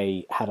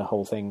they had a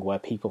whole thing where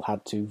people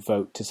had to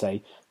vote to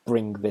say,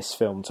 bring this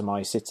film to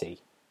my city.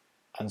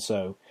 And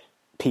so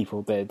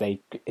people, they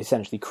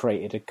essentially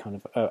created a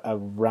kind of a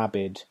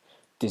rabid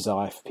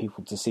desire for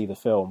people to see the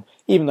film,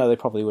 even though they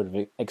probably would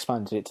have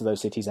expanded it to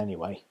those cities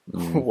anyway.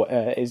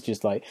 It's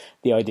just like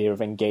the idea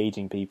of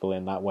engaging people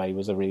in that way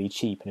was a really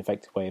cheap and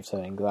effective way of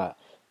turning that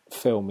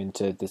film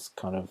into this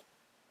kind of,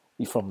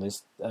 from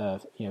this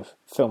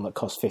film that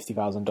cost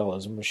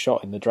 $50,000 and was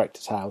shot in the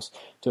director's house,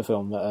 to a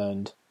film that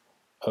earned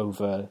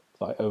over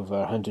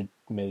 $100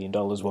 million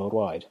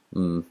worldwide.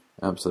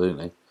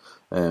 Absolutely.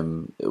 What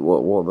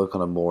are the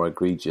kind of more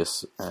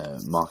egregious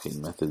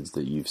marketing methods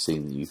that you've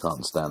seen that you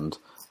can't stand?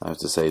 I have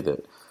to say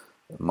that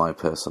my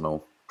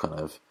personal kind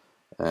of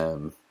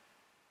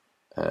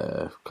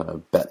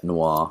bête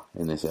noire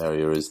in this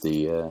area is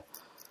the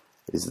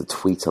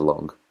tweet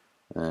along,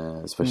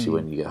 especially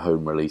when you get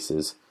home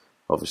releases.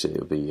 Obviously, it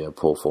would be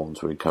poor form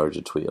to encourage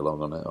a tweet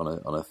along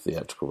on a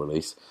theatrical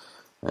release.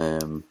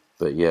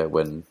 But yeah,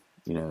 when,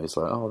 you know, it's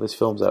like, oh, this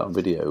film's out on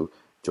video,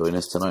 join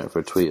us tonight for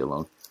a tweet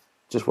along.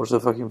 Just watch the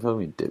fucking film,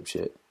 you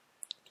dipshit.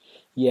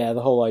 Yeah,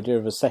 the whole idea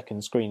of a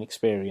second screen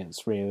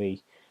experience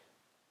really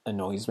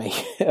annoys me.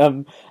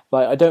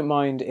 Like, I don't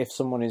mind if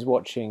someone is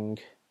watching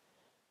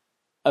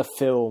a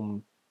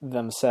film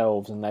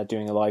themselves and they're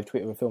doing a live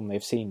tweet of a film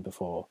they've seen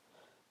before.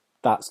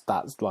 That's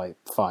like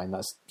fine.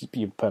 That's,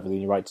 you're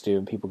perfectly right to do,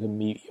 and people can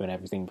mute you and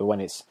everything. But when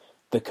it's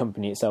the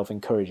company itself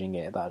encouraging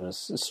it, that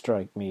does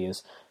strike me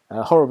as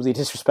horribly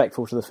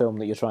disrespectful to the film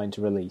that you're trying to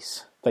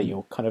release. That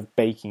you're kind of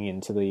baking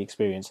into the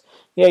experience.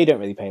 Yeah, you don't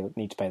really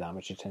need to pay that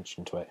much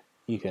attention to it.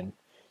 You can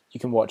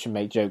watch and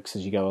make jokes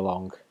as you go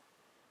along.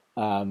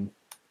 For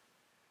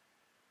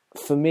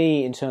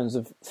me, in terms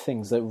of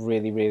things that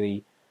really,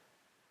 really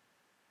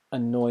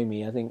annoy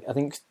me, I think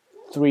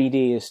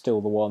 3D is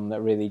still the one that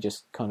really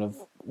just kind of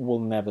will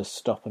never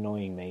stop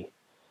annoying me.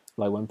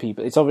 Like, when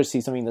people, it's obviously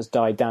something that's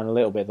died down a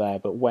little bit there,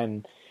 but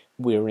when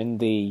we're in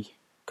the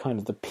kind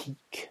of the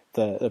peak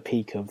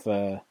of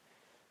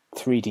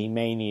 3D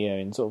mania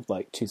in sort of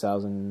like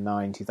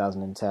 2009,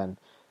 2010,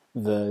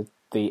 the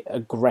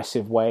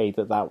aggressive way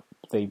that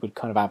they would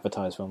kind of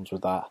advertise films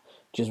with that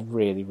just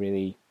really,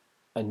 really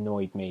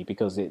annoyed me,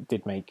 because it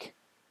did make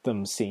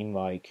them seem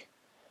like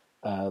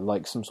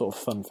some sort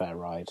of funfair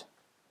ride.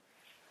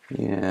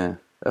 Yeah,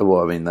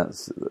 Well, I mean,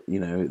 that's,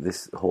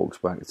 this harks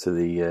back to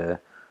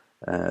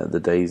the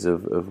days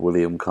of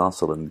William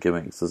Castle and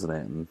gimmicks, doesn't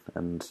it?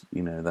 And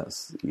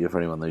that's, for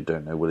anyone who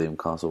don't know, William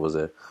Castle was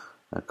a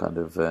kind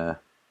of a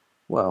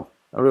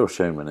real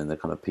showman in the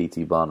kind of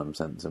P.T. Barnum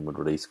sense, and would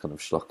release kind of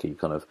schlocky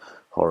kind of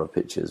horror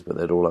pictures, but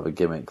they'd all have a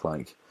gimmick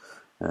like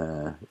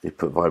they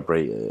put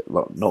vibrating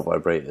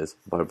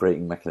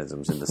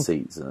mechanisms in the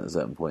seats, and at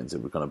certain points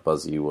it would kind of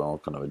buzz you while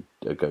kind of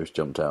a ghost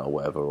jumped out or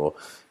whatever, or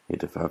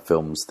he'd have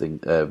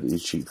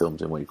he'd shoot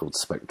films in what he called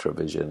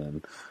Spectravision,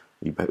 and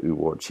you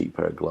wore a cheap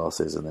pair of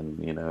glasses, and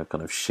then a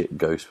kind of shit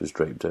ghost was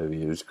draped over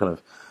you. It was kind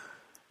of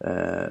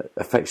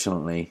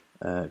affectionately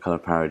kind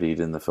of parodied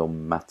in the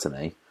film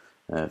Matinee.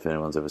 If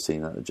anyone's ever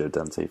seen that, the Joe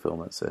Dante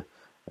film, that's a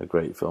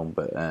great film.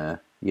 But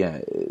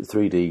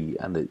 3D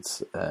and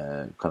its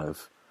kind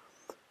of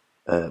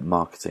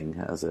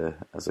marketing as a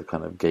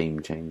kind of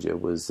game changer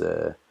was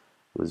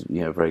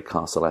very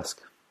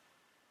Castle-esque.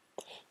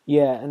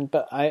 Yeah,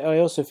 but I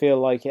also feel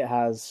like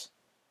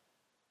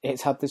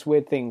it's had this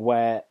weird thing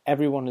where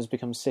everyone has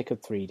become sick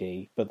of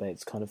 3D, but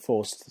it's kind of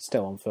forced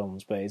still on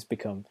films, but it's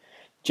become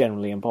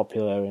generally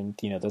unpopular, and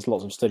there's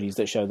lots of studies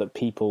that show that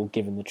people,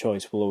 given the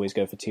choice, will always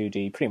go for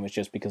 2D, pretty much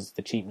just because of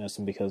the cheapness,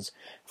 and because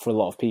for a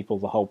lot of people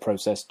the whole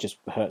process just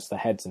hurts their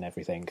heads and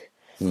everything.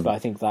 But I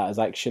think that has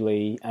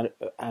actually,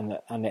 and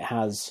it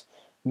has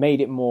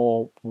made it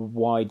more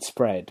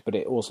widespread, but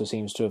it also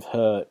seems to have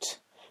hurt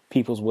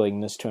people's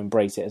willingness to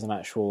embrace it as an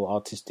actual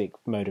artistic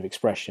mode of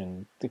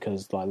expression,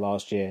 because like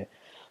last year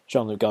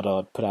Jean-Luc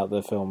Godard put out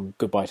the film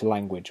Goodbye to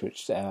Language,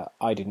 which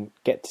I didn't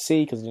get to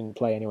see because it didn't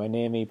play anywhere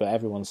near me, but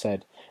everyone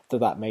said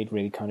that made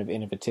really kind of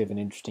innovative and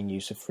interesting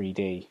use of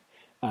 3D.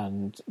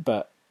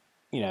 But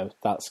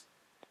that's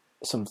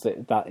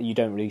something that you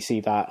don't really see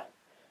that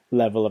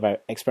level of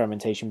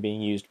experimentation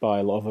being used by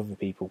a lot of other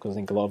people, because I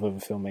think a lot of other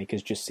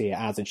filmmakers just see it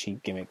as a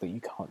cheap gimmick that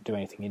you can't do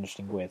anything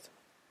interesting with.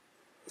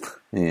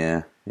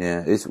 Yeah.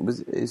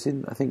 It's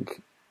in, I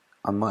think,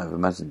 I might have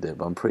imagined it,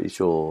 but I'm pretty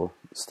sure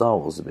Star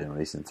Wars has been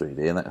released in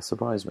 3D, and that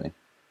surprised me.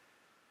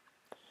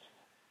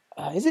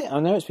 Is it? I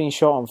know it's being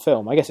shot on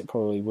film. I guess it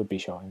probably would be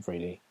shot in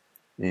 3D.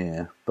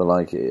 Yeah, but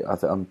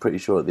I'm pretty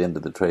sure at the end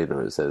of the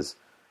trailer it says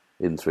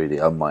in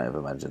 3D. I might have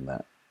imagined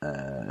that.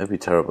 It'd be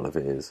terrible if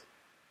it is.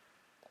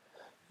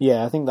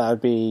 Yeah, I think that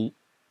would be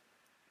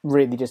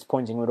really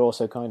disappointing. Would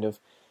also kind of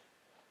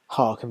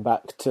harken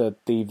back to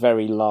the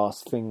very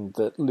last thing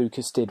that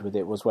Lucas did with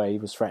it, was where he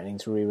was threatening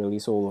to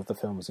re-release all of the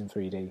films in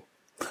 3D.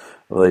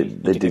 Well,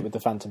 they did it with The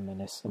Phantom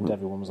Menace, and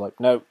everyone was like,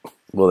 no.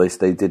 Well,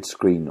 they did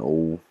screen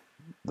all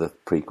the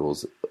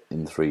prequels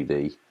in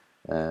 3D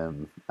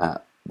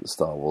at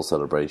Star Wars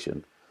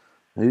Celebration.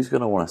 Who's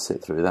going to want to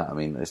sit through that? I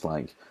mean, it's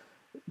like,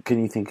 can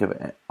you think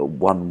of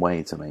one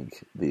way to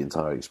make the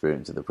entire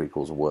experience of the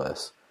prequels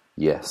worse?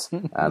 Yes,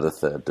 add a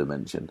third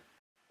dimension.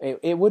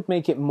 It would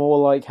make it more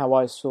like how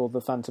I saw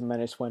The Phantom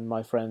Menace when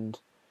my friend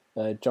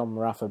John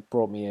Marafa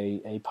brought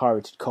me a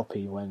pirated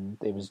copy when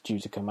it was due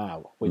to come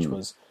out, which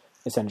was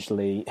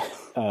essentially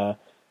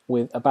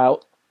with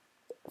about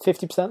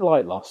 50%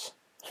 light loss.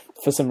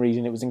 For some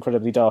reason, it was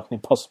incredibly dark and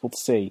impossible to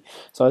see.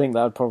 So I think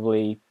that would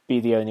probably be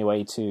the only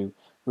way to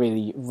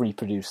really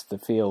reproduce the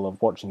feel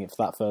of watching it for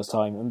that first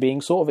time and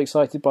being sort of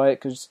excited by it,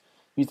 because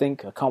you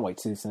think, I can't wait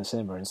to see this in the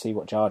cinema and see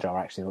what Jar Jar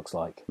actually looks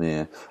like.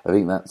 Yeah, I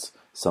think that's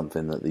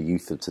something that the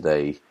youth of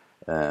today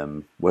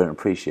won't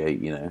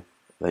appreciate.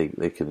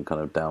 They can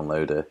kind of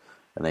download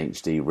an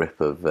HD rip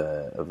of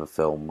a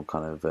film,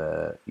 kind of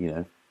at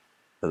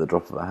the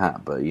drop of a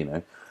hat. But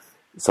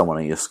someone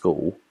at your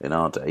school in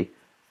our day,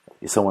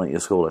 someone at your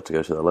school had to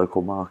go to the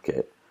local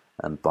market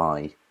and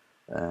buy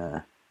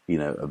a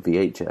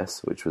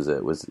VHS, which was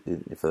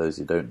for those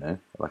who don't know,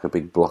 like a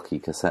big blocky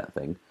cassette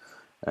thing.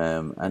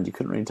 And you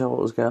couldn't really tell what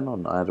was going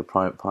on. I had a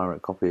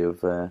pirate copy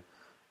of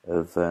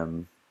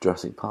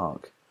Jurassic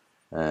Park,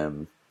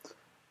 and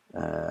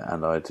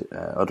I'd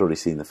already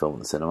seen the film at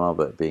the cinema,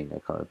 but being a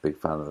kind of big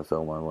fan of the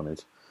film, I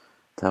wanted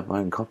to have my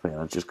own copy, and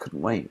I just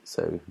couldn't wait.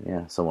 So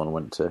yeah, someone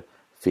went to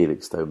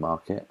Felixstowe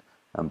Market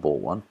and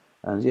bought one,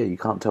 and yeah, you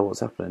can't tell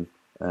what's happening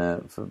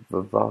for the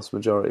vast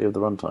majority of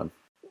the runtime.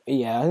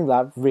 Yeah, I think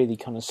that really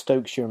kind of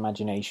stokes your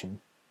imagination.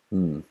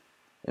 In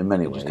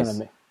many ways.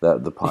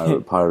 That the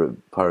pirate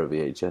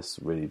VHS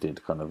really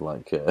did kind of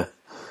like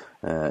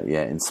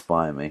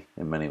inspire me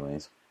in many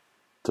ways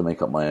to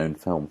make up my own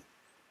film,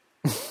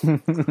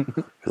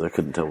 because I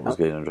couldn't tell what was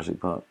going on in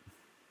Jurassic Park.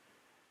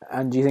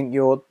 And do you think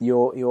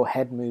your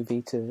head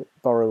movie, to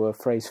borrow a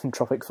phrase from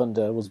Tropic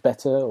Thunder, was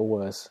better or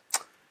worse?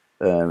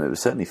 It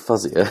was certainly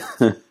fuzzier.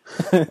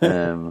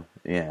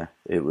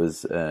 It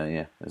was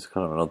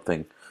kind of an odd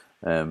thing.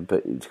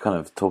 But to kind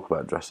of talk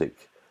about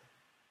Jurassic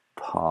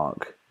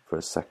Park for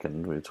a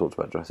second, we talked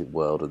about Jurassic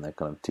World and their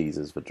kind of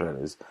teasers for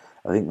trailers.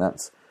 I think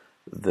that's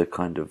the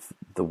kind of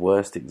the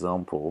worst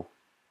example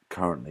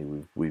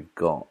currently we've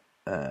got,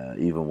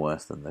 even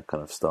worse than the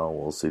kind of Star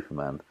Wars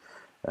Superman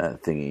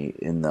thingy,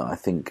 in that I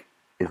think,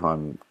 if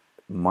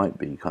might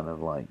be kind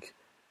of like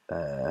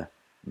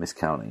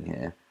miscounting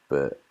here,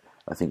 but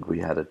I think we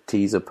had a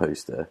teaser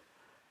poster,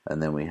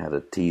 and then we had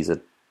a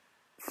teaser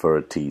for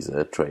a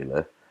teaser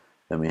trailer,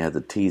 then we had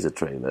the teaser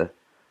trailer,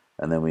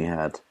 and then we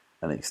had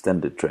an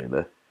extended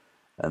trailer,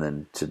 and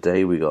then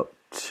today we got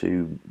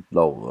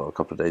or a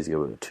couple of days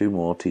ago, we got 2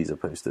 more teaser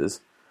posters,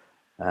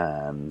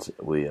 and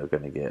we are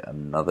going to get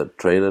another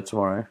trailer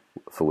tomorrow,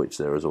 for which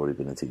there has already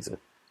been a teaser.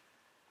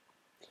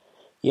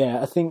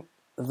 Yeah, I think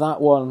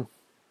that one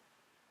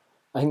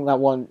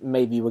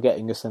maybe we're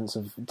getting a sense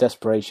of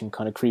desperation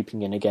kind of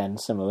creeping in again,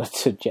 similar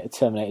to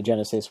Terminator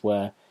Genesis,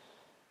 where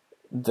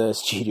the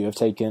studio have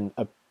taken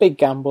a big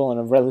gamble and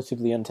a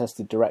relatively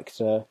untested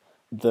director.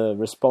 The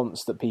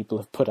response that people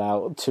have put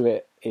out to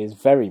it is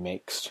very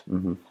mixed.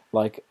 Mm-hmm.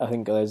 Like, I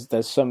think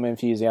there's some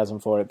enthusiasm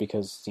for it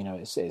because, you know,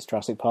 it's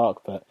Jurassic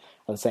Park, but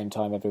at the same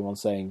time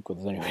everyone's saying, well,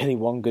 there's only really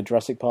one good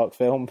Jurassic Park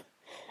film.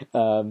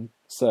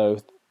 So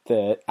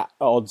the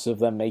odds of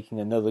them making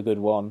another good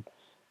one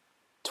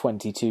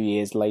 22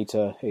 years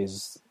later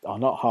are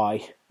not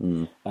high.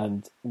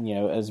 And, you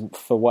know, as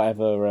for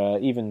whatever,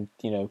 even,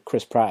 you know,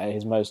 Chris Pratt at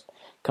his most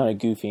kind of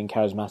goofy and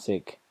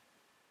charismatic,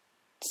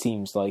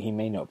 seems like he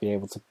may not be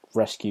able to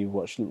rescue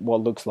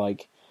what looks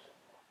like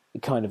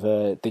kind of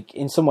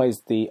in some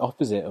ways the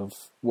opposite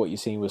of what you're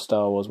seeing with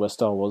Star Wars, where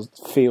Star Wars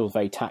feels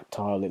very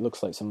tactile. It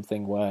looks like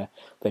something where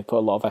they put a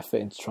lot of effort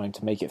into trying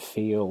to make it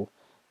feel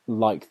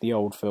like the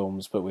old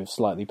films, but with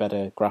slightly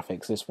better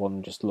graphics. This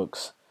one just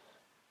looks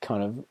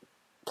kind of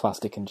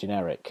plastic and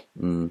generic.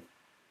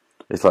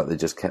 It's like they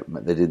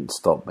didn't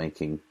stop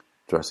making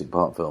Jurassic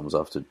Park films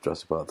after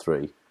Jurassic Park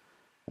 3.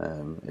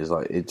 It's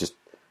like it just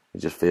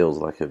feels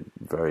like a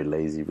very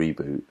lazy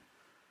reboot,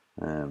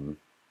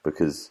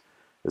 because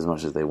as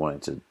much as they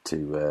wanted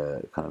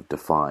to kind of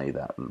defy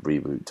that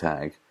reboot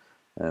tag,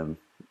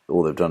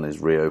 all they've done is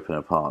reopen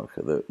a park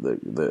that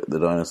the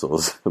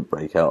dinosaurs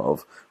break out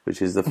of, which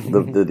is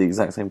the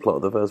exact same plot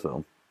of the first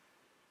film.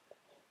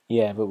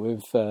 Yeah, but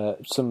with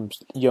some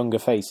younger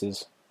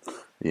faces.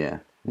 Yeah.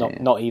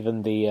 Not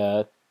even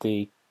the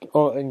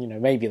or, you know,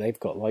 maybe they've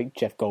got, like,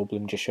 Jeff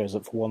Goldblum just shows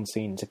up for one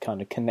scene to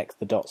kind of connect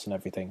the dots and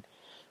everything,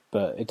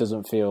 but it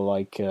doesn't feel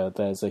like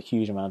there's a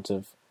huge amount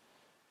of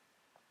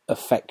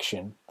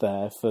affection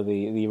there for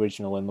the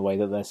original in the way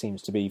that there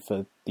seems to be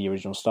for the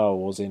original Star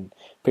Wars in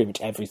pretty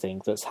much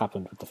everything that's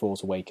happened with The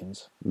Force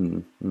Awakens.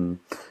 Do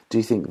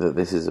you think that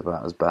this is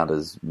about as bad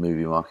as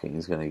movie marketing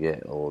is going to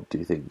get, or do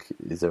you think,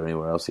 is there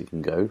anywhere else you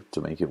can go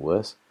to make it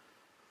worse?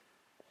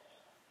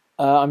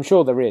 I'm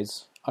sure there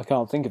is. I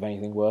can't think of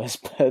anything worse,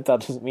 but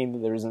that doesn't mean that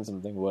there isn't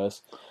something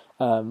worse.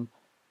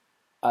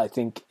 I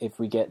think if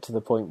we get to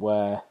the point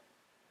where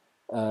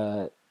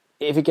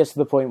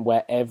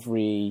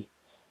every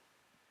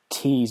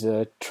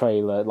teaser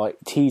trailer, like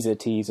teaser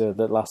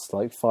that lasts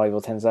like 5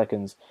 or 10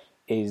 seconds,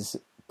 is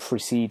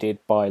preceded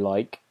by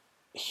like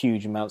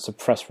huge amounts of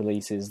press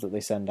releases that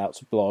they send out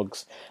to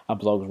blogs, and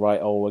blogs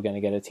write, "Oh, we're going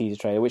to get a teaser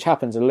trailer," which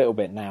happens a little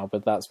bit now,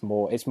 but it's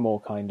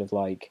more kind of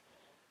like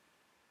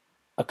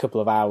a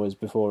couple of hours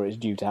before it's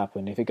due to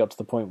happen. If it got to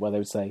the point where they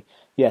would say,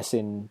 "Yes,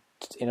 in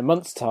a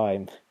month's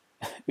time,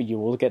 you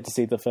will get to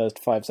see the first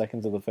 5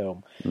 seconds of the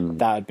film,"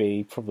 that would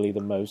be probably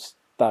the next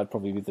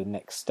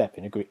step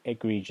in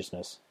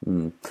egregiousness.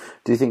 Do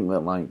you think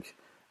that, like,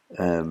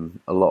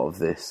 a lot of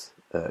this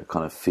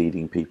kind of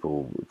feeding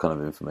people kind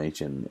of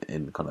information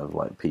in kind of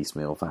like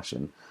piecemeal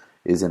fashion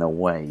is, in a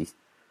way,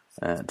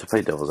 to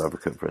play devil's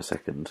advocate for a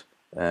second,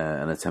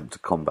 an attempt to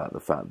combat the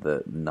fact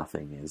that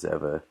nothing is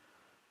ever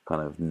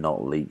kind of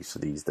not leaked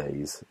these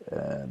days?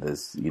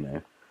 There's, you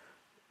know,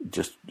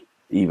 just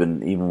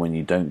even when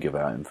you don't give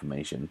out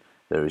information,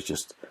 there is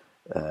just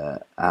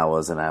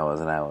hours and hours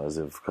and hours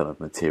of kind of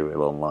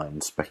material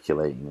online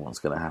speculating what's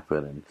going to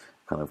happen and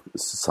kind of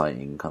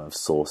citing kind of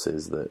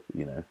sources that,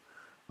 you know,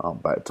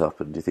 aren't backed up.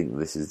 And do you think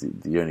this is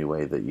the only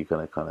way that you're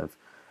going to kind of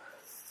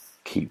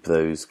keep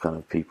those kind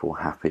of people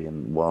happy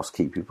and whilst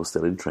keep people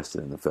still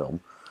interested in the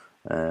film,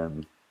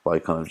 by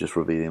kind of just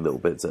revealing little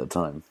bits at a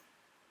time?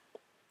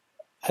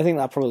 I think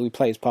that probably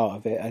plays part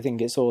of it. I think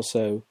it's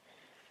also,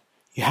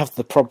 you have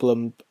the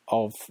problem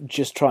of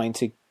just trying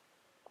to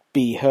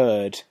be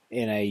heard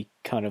in a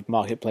kind of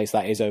marketplace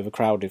that is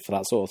overcrowded for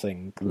that sort of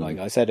thing. Like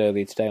I said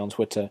earlier today on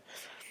Twitter,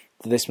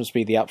 this must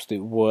be the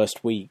absolute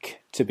worst week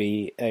to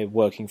be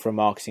working for a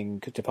marketing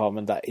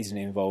department that isn't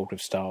involved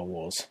with Star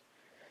Wars.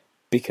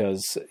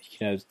 Because,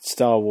 you know,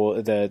 Star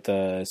Wars,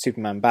 the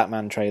Superman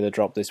Batman trailer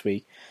dropped this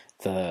week.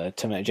 The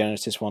Terminator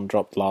Genesis one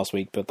dropped last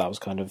week, but that was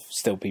kind of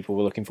still people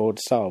were looking forward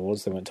to Star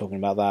Wars. They weren't talking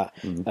about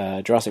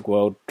that. Jurassic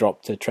World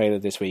dropped a trailer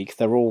this week.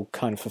 They're all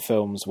kind of for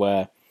films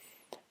where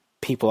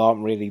people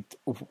aren't really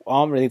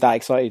that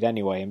excited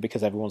anyway, and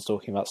because everyone's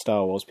talking about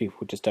Star Wars,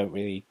 people just don't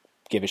really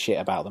give a shit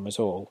about them at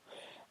all.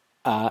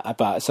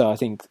 So I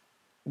think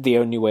the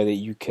only way that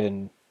you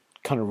can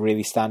kind of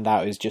really stand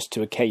out is just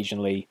to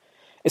occasionally,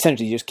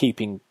 essentially just keep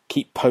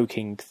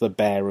poking the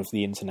bear of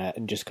the internet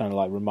and just kind of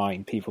like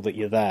remind people that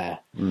you're there.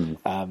 And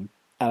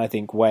I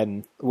think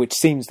which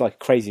seems like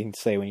a crazy thing to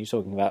say when you're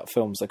talking about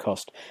films that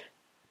cost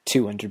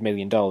 $200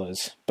 million,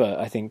 but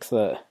I think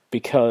that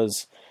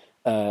because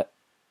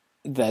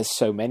there's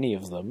so many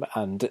of them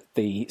and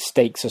the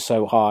stakes are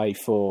so high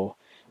for,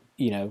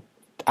 you know,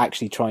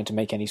 actually trying to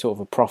make any sort of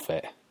a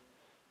profit,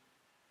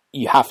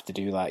 you have to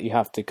do that. You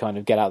have to kind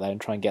of get out there and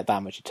try and get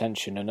that much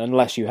attention. And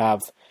unless you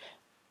have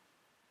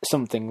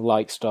something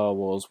like Star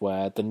Wars,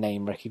 where the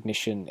name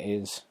recognition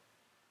is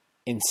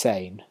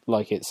insane,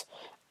 like it's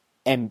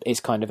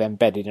kind of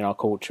embedded in our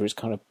culture, it's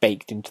kind of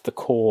baked into the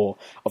core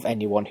of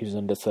anyone who's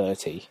under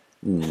 30.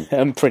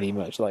 Pretty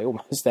much, like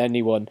almost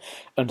anyone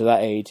under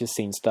that age has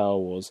seen Star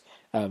Wars,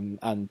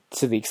 and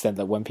to the extent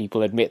that when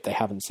people admit they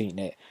haven't seen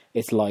it,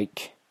 it's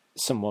like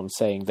someone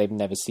saying they've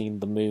never seen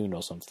the moon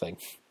or something.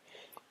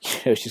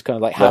 It's just kind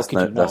of like, how could you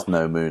not? That's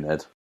no moon,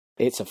 Ed.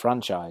 It's a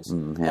franchise.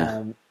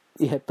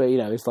 Yeah, but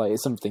it's like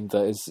it's something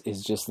that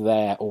is just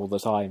there all the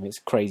time. It's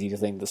crazy to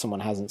think that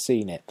someone hasn't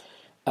seen it.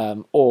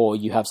 Or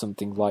you have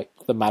something like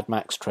the Mad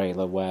Max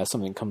trailer, where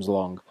something comes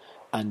along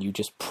and you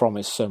just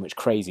promise so much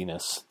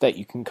craziness that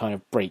you can kind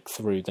of break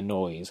through the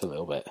noise a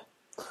little bit.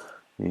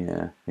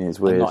 Yeah, it's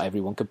weird. And not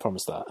everyone could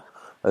promise that.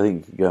 I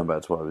think going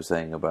back to what I was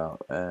saying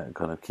about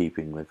kind of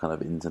keeping the kind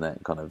of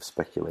internet kind of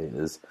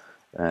speculators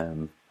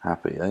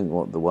happy. I think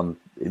what the one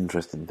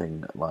interesting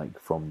thing like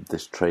from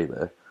this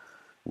trailer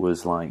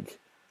was like,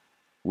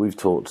 we've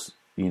talked,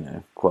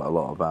 quite a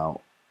lot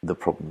about the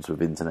problems with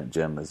internet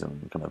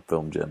journalism, kind of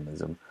film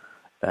journalism.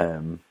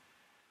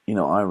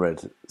 I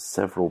read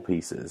several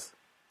pieces,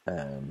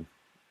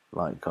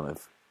 like kind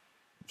of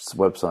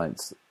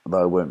websites that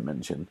I won't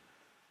mention,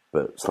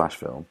 but Slash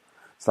Film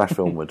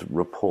would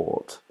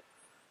report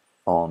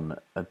on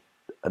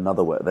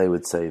another way. They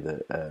would say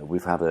that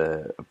we've had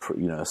a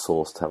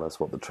source tell us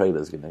what the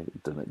trailer's going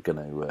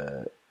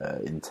to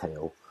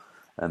entail,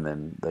 and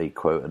then they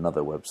quote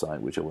another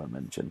website which I won't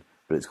mention,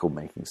 but it's called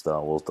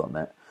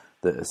MakingStarWars.net,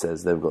 that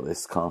says they've got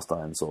this cast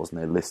iron source,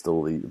 and they list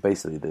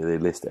they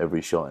list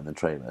every shot in the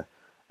trailer,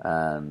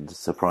 and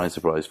surprise,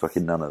 surprise,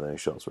 fucking none of those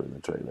shots were in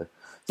the trailer.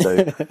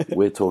 So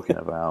we're talking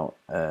about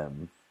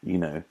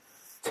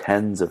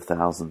tens of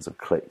thousands of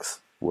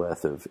clicks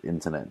worth of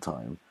internet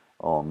time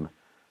on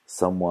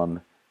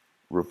someone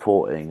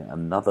reporting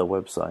another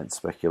website's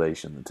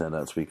speculation that turned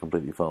out to be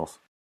completely false.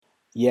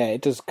 Yeah,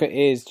 it does. It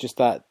is just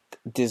that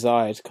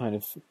desire to kind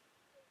of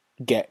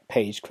get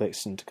page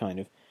clicks and to kind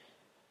of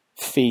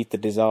feed the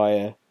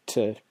desire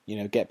to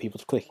get people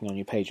to clicking on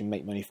your page and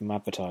make money from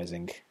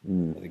advertising.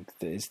 I think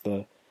that is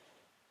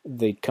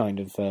the kind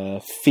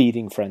of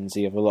feeding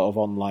frenzy of a lot of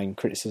online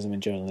criticism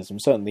and journalism.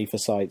 Certainly for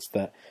sites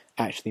that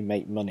actually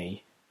make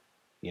money.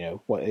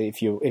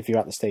 If you're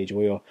at the stage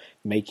where you're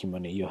making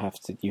money, you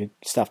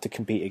just have to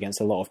compete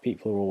against a lot of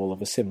people who are all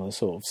of a similar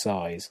sort of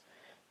size.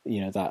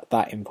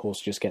 That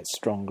impulse just gets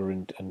stronger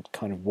and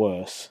kind of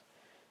worse,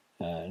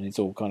 and it's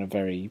all kind of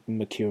very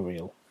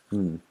mercurial.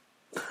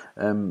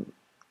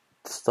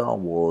 Star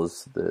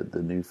Wars,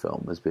 the new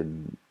film, has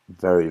been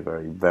very,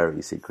 very,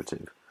 very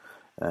secretive,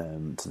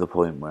 to the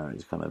point where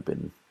it's kind of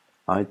been,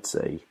 I'd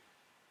say,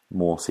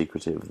 more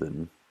secretive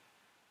than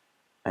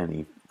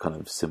any kind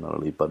of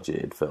similarly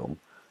budgeted film,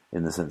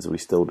 in the sense that we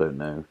still don't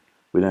know.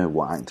 We know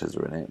what actors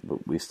are in it,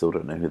 but we still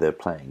don't know who they're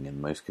playing in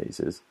most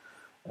cases.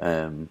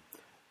 Do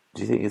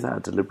you think, is that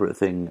a deliberate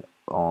thing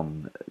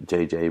on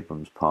J.J.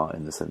 Abrams' part,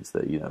 in the sense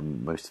that,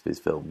 most of his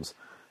films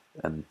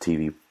and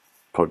TV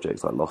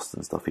projects like Lost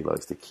and stuff, he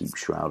likes to keep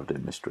shrouded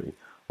in mystery?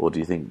 Or do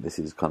you think this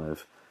is kind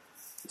of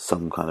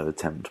some kind of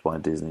attempt by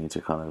Disney to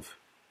kind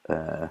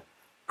of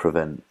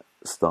prevent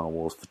Star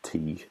Wars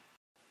fatigue?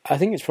 I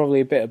think it's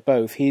probably a bit of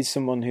both. He's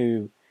someone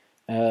who,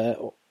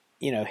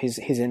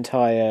 his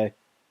entire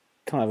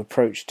kind of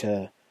approach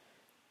to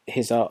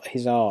his art,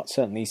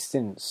 certainly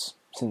since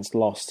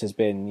Lost, has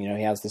been,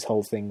 he has this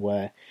whole thing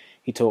where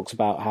he talks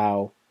about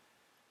how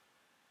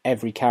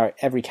every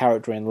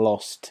character in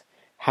Lost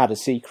had a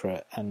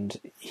secret, and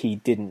he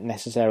didn't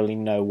necessarily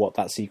know what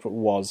that secret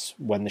was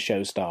when the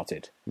show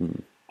started.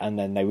 And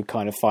then they would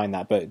kind of find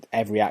that, but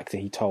every actor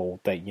he told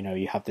that,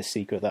 you have this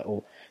secret that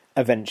will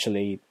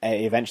eventually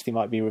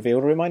might be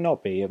revealed, or it might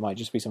not be. It might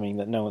just be something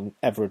that no one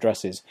ever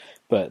addresses,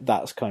 but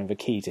that's kind of a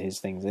key to his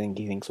things. I think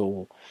he thinks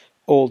all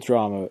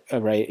drama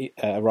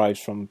arrives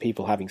from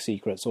people having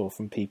secrets, or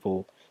from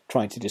people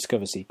trying to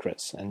discover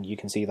secrets, and you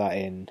can see that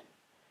in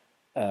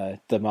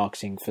the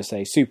marketing for,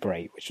 say, Super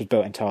 8, which was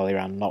built entirely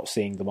around not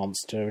seeing the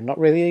monster and not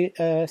really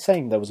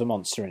saying there was a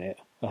monster in it,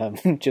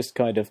 just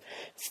kind of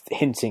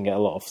hinting at a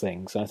lot of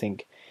things. I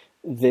think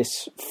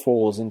this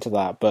falls into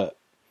that, but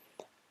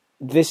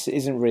this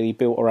isn't really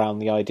built around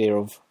the idea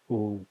of,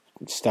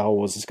 Star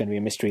Wars is going to be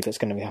a mystery that's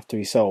going to have to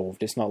be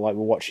solved. It's not like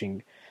we're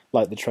watching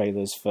like the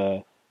trailers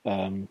for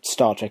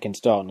Star Trek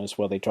Into Darkness,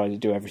 where they tried to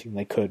do everything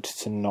they could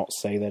to not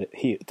say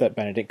that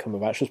Benedict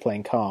Cumberbatch was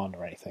playing Khan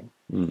or anything.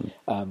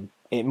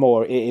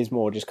 It is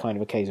more just kind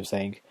of a case of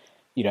saying,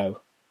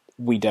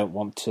 we don't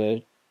want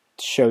to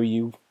show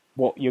you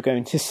what you're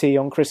going to see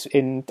on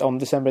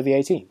December the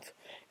 18th.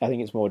 I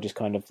think it's more just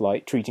kind of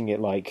like treating it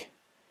like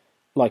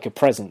a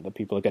present that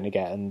people are going to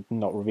get and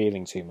not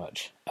revealing too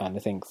much. And I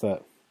think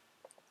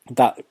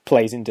that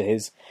plays into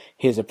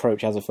his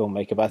approach as a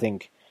filmmaker. But I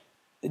think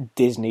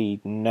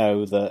Disney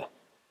know that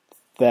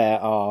there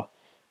are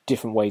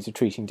different ways of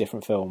treating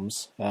different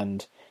films,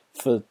 and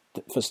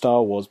for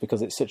Star Wars,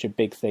 because it's such a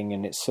big thing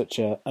and it's such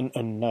an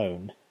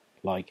unknown.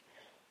 Like,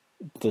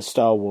 the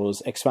Star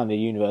Wars expanded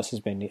universe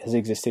has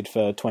existed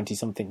for 20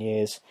 something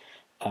years,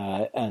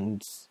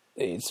 and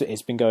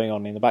it's been going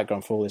on in the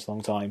background for all this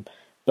long time.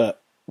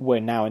 But we're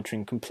now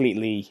entering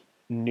completely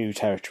new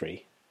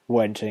territory.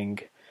 We're entering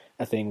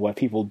a thing where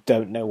people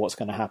don't know what's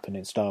going to happen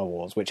in Star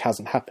Wars, which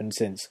hasn't happened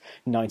since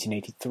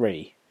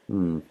 1983.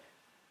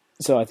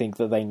 So I think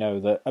that they know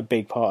that a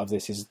big part of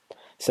this is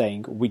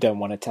saying we don't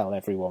want to tell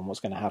everyone what's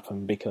going to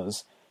happen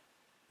because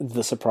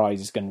the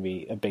surprise is going to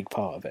be a big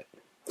part of it.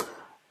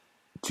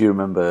 Do you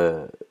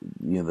remember,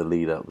 the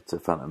lead up to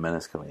Phantom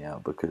Menace coming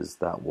out? Because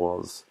that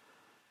was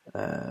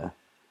kind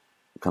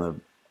of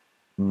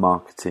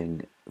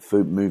marketing,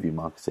 movie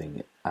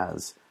marketing,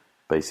 as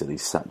basically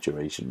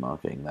saturation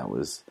marketing. That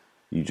was,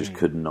 you just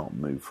could not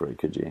move for it,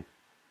 could you?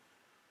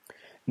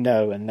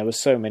 No, and there were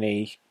so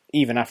many,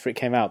 even after it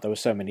came out, there were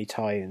so many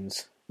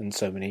tie-ins and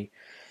so many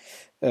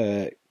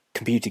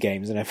computer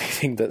games and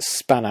everything that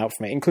span out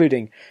from it,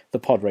 including the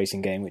pod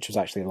racing game, which was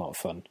actually a lot of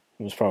fun.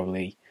 It was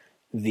probably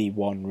the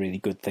one really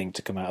good thing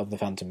to come out of the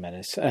Phantom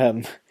Menace.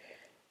 I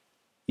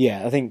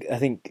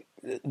think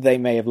they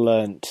may have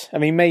learnt. I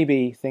mean,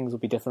 maybe things will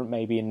be different.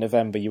 Maybe in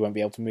November you won't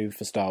be able to move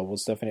for Star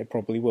Wars stuff, and it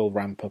probably will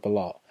ramp up a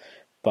lot.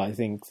 But I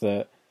think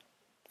that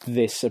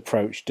this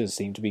approach does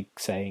seem to be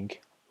saying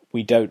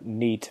we don't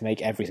need to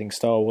make everything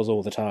Star Wars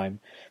all the time,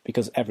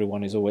 because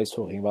everyone is always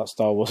talking about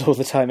Star Wars all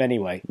the time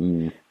anyway.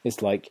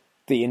 It's like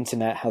the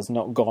internet has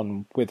not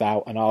gone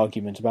without an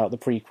argument about the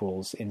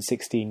prequels in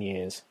 16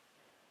 years.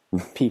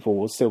 People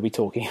will still be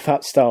talking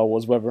about Star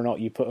Wars whether or not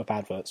you put up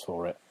adverts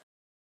for it.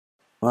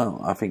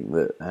 Well, I think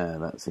that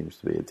that seems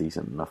to be a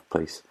decent enough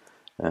place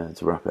to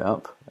wrap it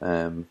up.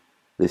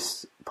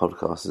 This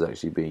podcast has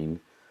actually been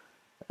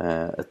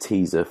a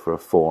teaser for a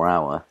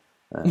 4-hour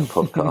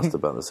podcast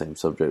about the same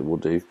subject we'll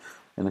do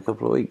in a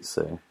couple of weeks,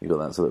 so you've got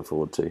that to look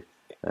forward to.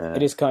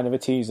 It is kind of a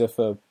teaser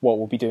for what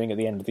we'll be doing at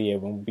the end of the year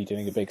when we'll be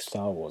doing a big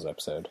Star Wars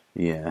episode.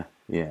 Yeah.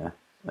 Do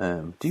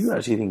you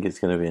actually think it's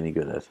going to be any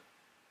good, Ed?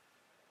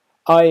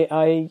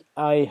 I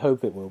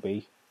hope it will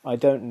be. I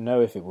don't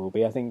know if it will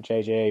be. I think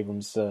J.J.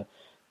 Abrams is a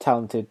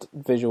talented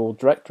visual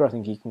director. I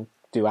think he can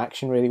do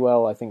action really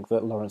well. I think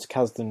that Lawrence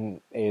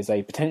Kasdan is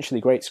a potentially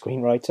great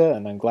screenwriter,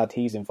 and I'm glad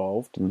he's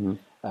involved, and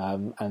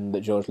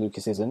that George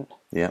Lucas isn't.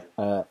 Yeah.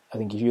 I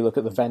think if you look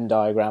at the Venn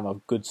diagram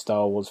of good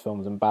Star Wars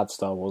films and bad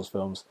Star Wars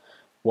films,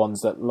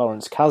 ones that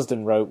Lawrence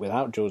Kasdan wrote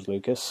without George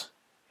Lucas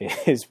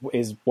is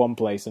one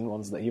place, and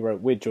ones that he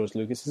wrote with George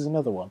Lucas is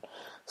another one.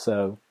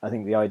 So I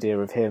think the idea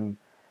of him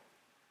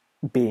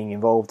being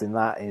involved in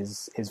that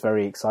is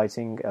very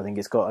exciting. I think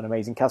it's got an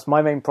amazing cast.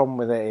 My main problem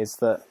with it is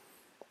that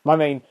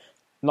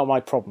not my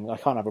problem. I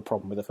can't have a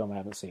problem with a film I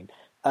haven't seen.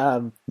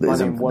 That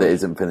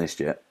isn't finished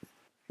yet.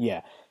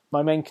 Yeah,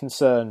 my main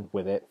concern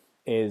with it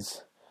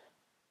is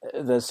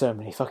there's so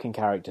many fucking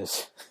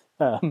characters.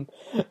 Because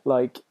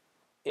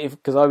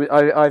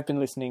I've been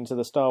listening to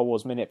the Star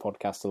Wars Minute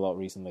podcast a lot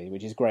recently,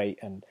 which is great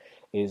and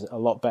is a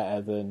lot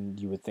better than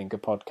you would think a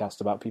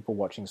podcast about people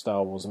watching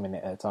Star Wars a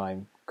minute at a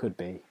time could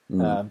be.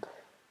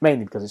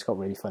 Mainly because it's got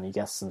really funny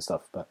guests and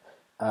stuff. But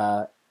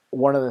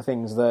one of the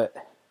things that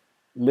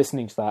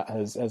listening to that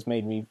has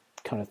made me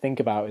kind of think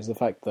about is the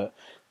fact that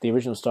the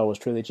original Star Wars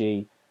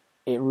trilogy,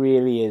 it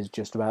really is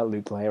just about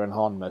Luke, Leia, and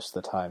Han most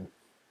of the time.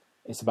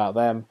 It's about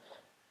them.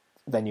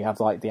 Then you have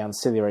like the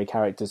ancillary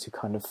characters who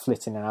kind of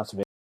flit in and out of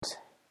it.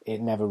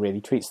 It never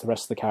really treats the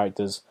rest of the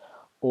characters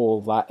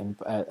all that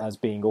as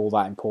being all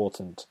that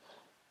important.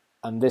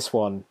 And this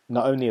one,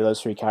 not only are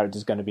those 3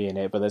 characters going to be in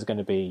it, but there's going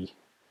to be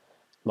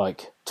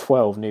like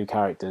 12 new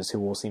characters who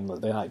all seem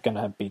like they're going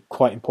to be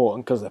quite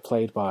important because they're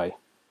played by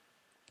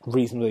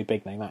reasonably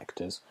big name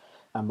actors.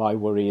 And my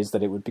worry is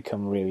that it would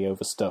become really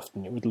overstuffed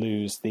and it would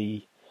lose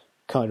the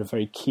kind of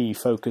very key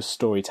focused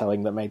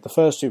storytelling that made the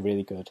first 2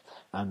 really good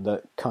and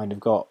that kind of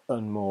got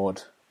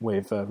unmoored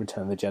with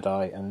Return of the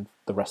Jedi and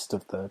the rest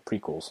of the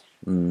prequels.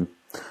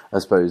 I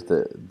suppose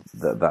that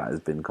has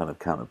been kind of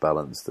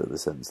counterbalanced in the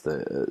sense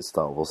that at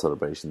Star Wars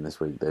Celebration this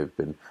week they've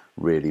been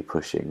really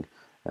pushing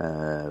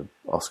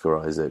Oscar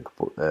Isaac,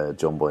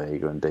 John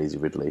Boyega and Daisy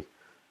Ridley.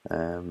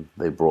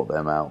 They brought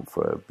them out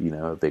for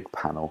a big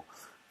panel.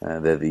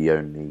 They're the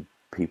only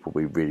people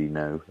we really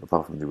know,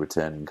 apart from the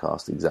returning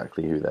cast,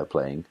 exactly who they're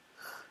playing.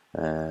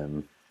 I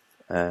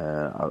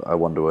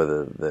wonder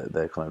whether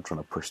they're kind of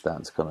trying to push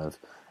that to kind of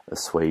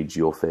assuage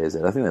your fears.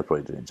 I think they're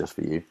probably doing it just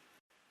for you.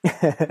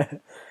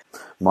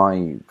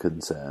 My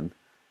concern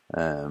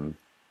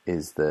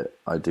is that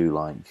I do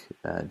like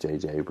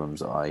J.J.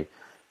 Abrams. I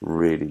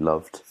really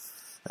loved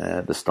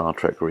the Star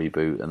Trek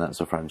reboot, and that's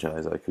a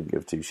franchise I couldn't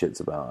give 2 shits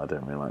about. I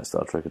don't really like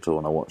Star Trek at all,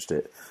 and I watched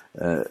it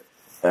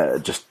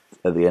just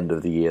at the end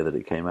of the year that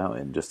it came out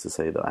in, just to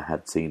say that I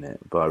had seen it,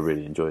 but I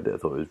really enjoyed it. I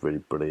thought it was really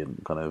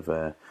brilliant kind of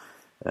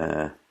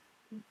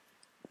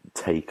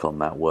take on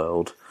that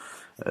world,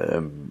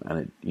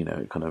 and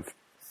it kind of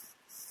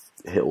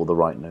hit all the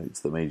right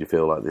notes that made you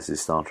feel like this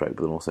is Star Trek,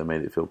 but then also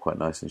made it feel quite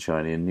nice and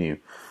shiny and new.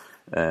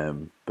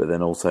 But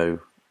then also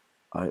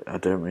I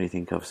don't really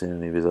think I've seen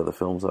any of his other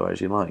films I've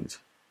actually liked.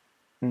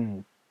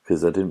 Mm.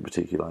 Because I didn't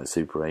particularly like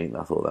Super 8.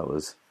 I thought that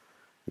was,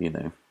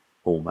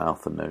 all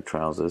mouth and no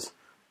trousers.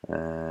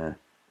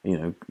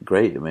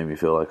 Great. It made me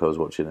feel like I was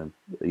watching an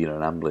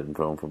Amblin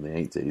film from the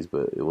 80s,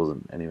 but it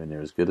wasn't anywhere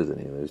near as good as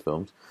any of those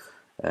films.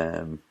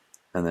 And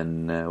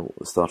then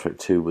Star Trek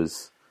 2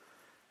 was,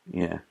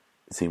 it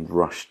seemed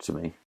rushed to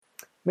me.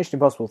 Mission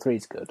Impossible 3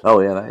 is good. Oh,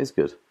 yeah, that is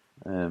good.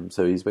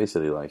 So he's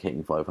basically like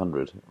hitting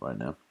 500 right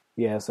now.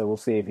 Yeah, so we'll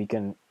see if he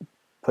can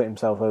put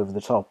himself over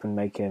the top and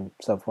make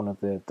himself one of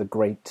the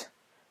greats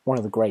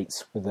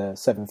with a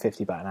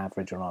 750 batting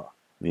average or not.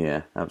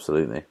 Yeah,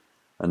 absolutely.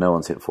 And no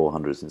one's hit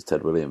 400 since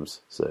Ted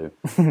Williams, so,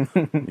 and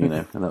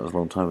that was a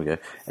long time ago.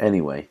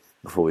 Anyway,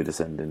 before we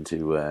descend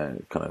into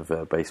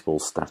baseball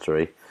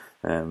stattery,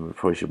 we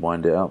probably should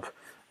wind it up.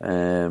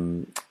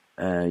 If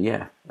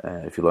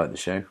you like the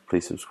show,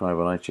 please subscribe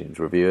on iTunes,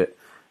 review it,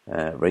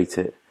 rate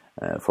it,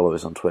 follow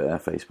us on Twitter,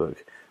 Facebook,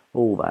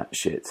 all that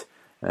shit.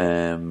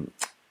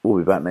 We'll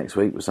be back next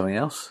week with something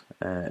else.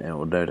 It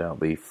will no doubt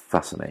be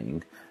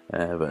fascinating.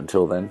 But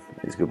until then,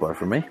 it's goodbye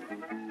from me.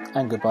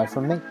 And goodbye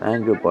from me.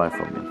 And goodbye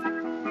from me.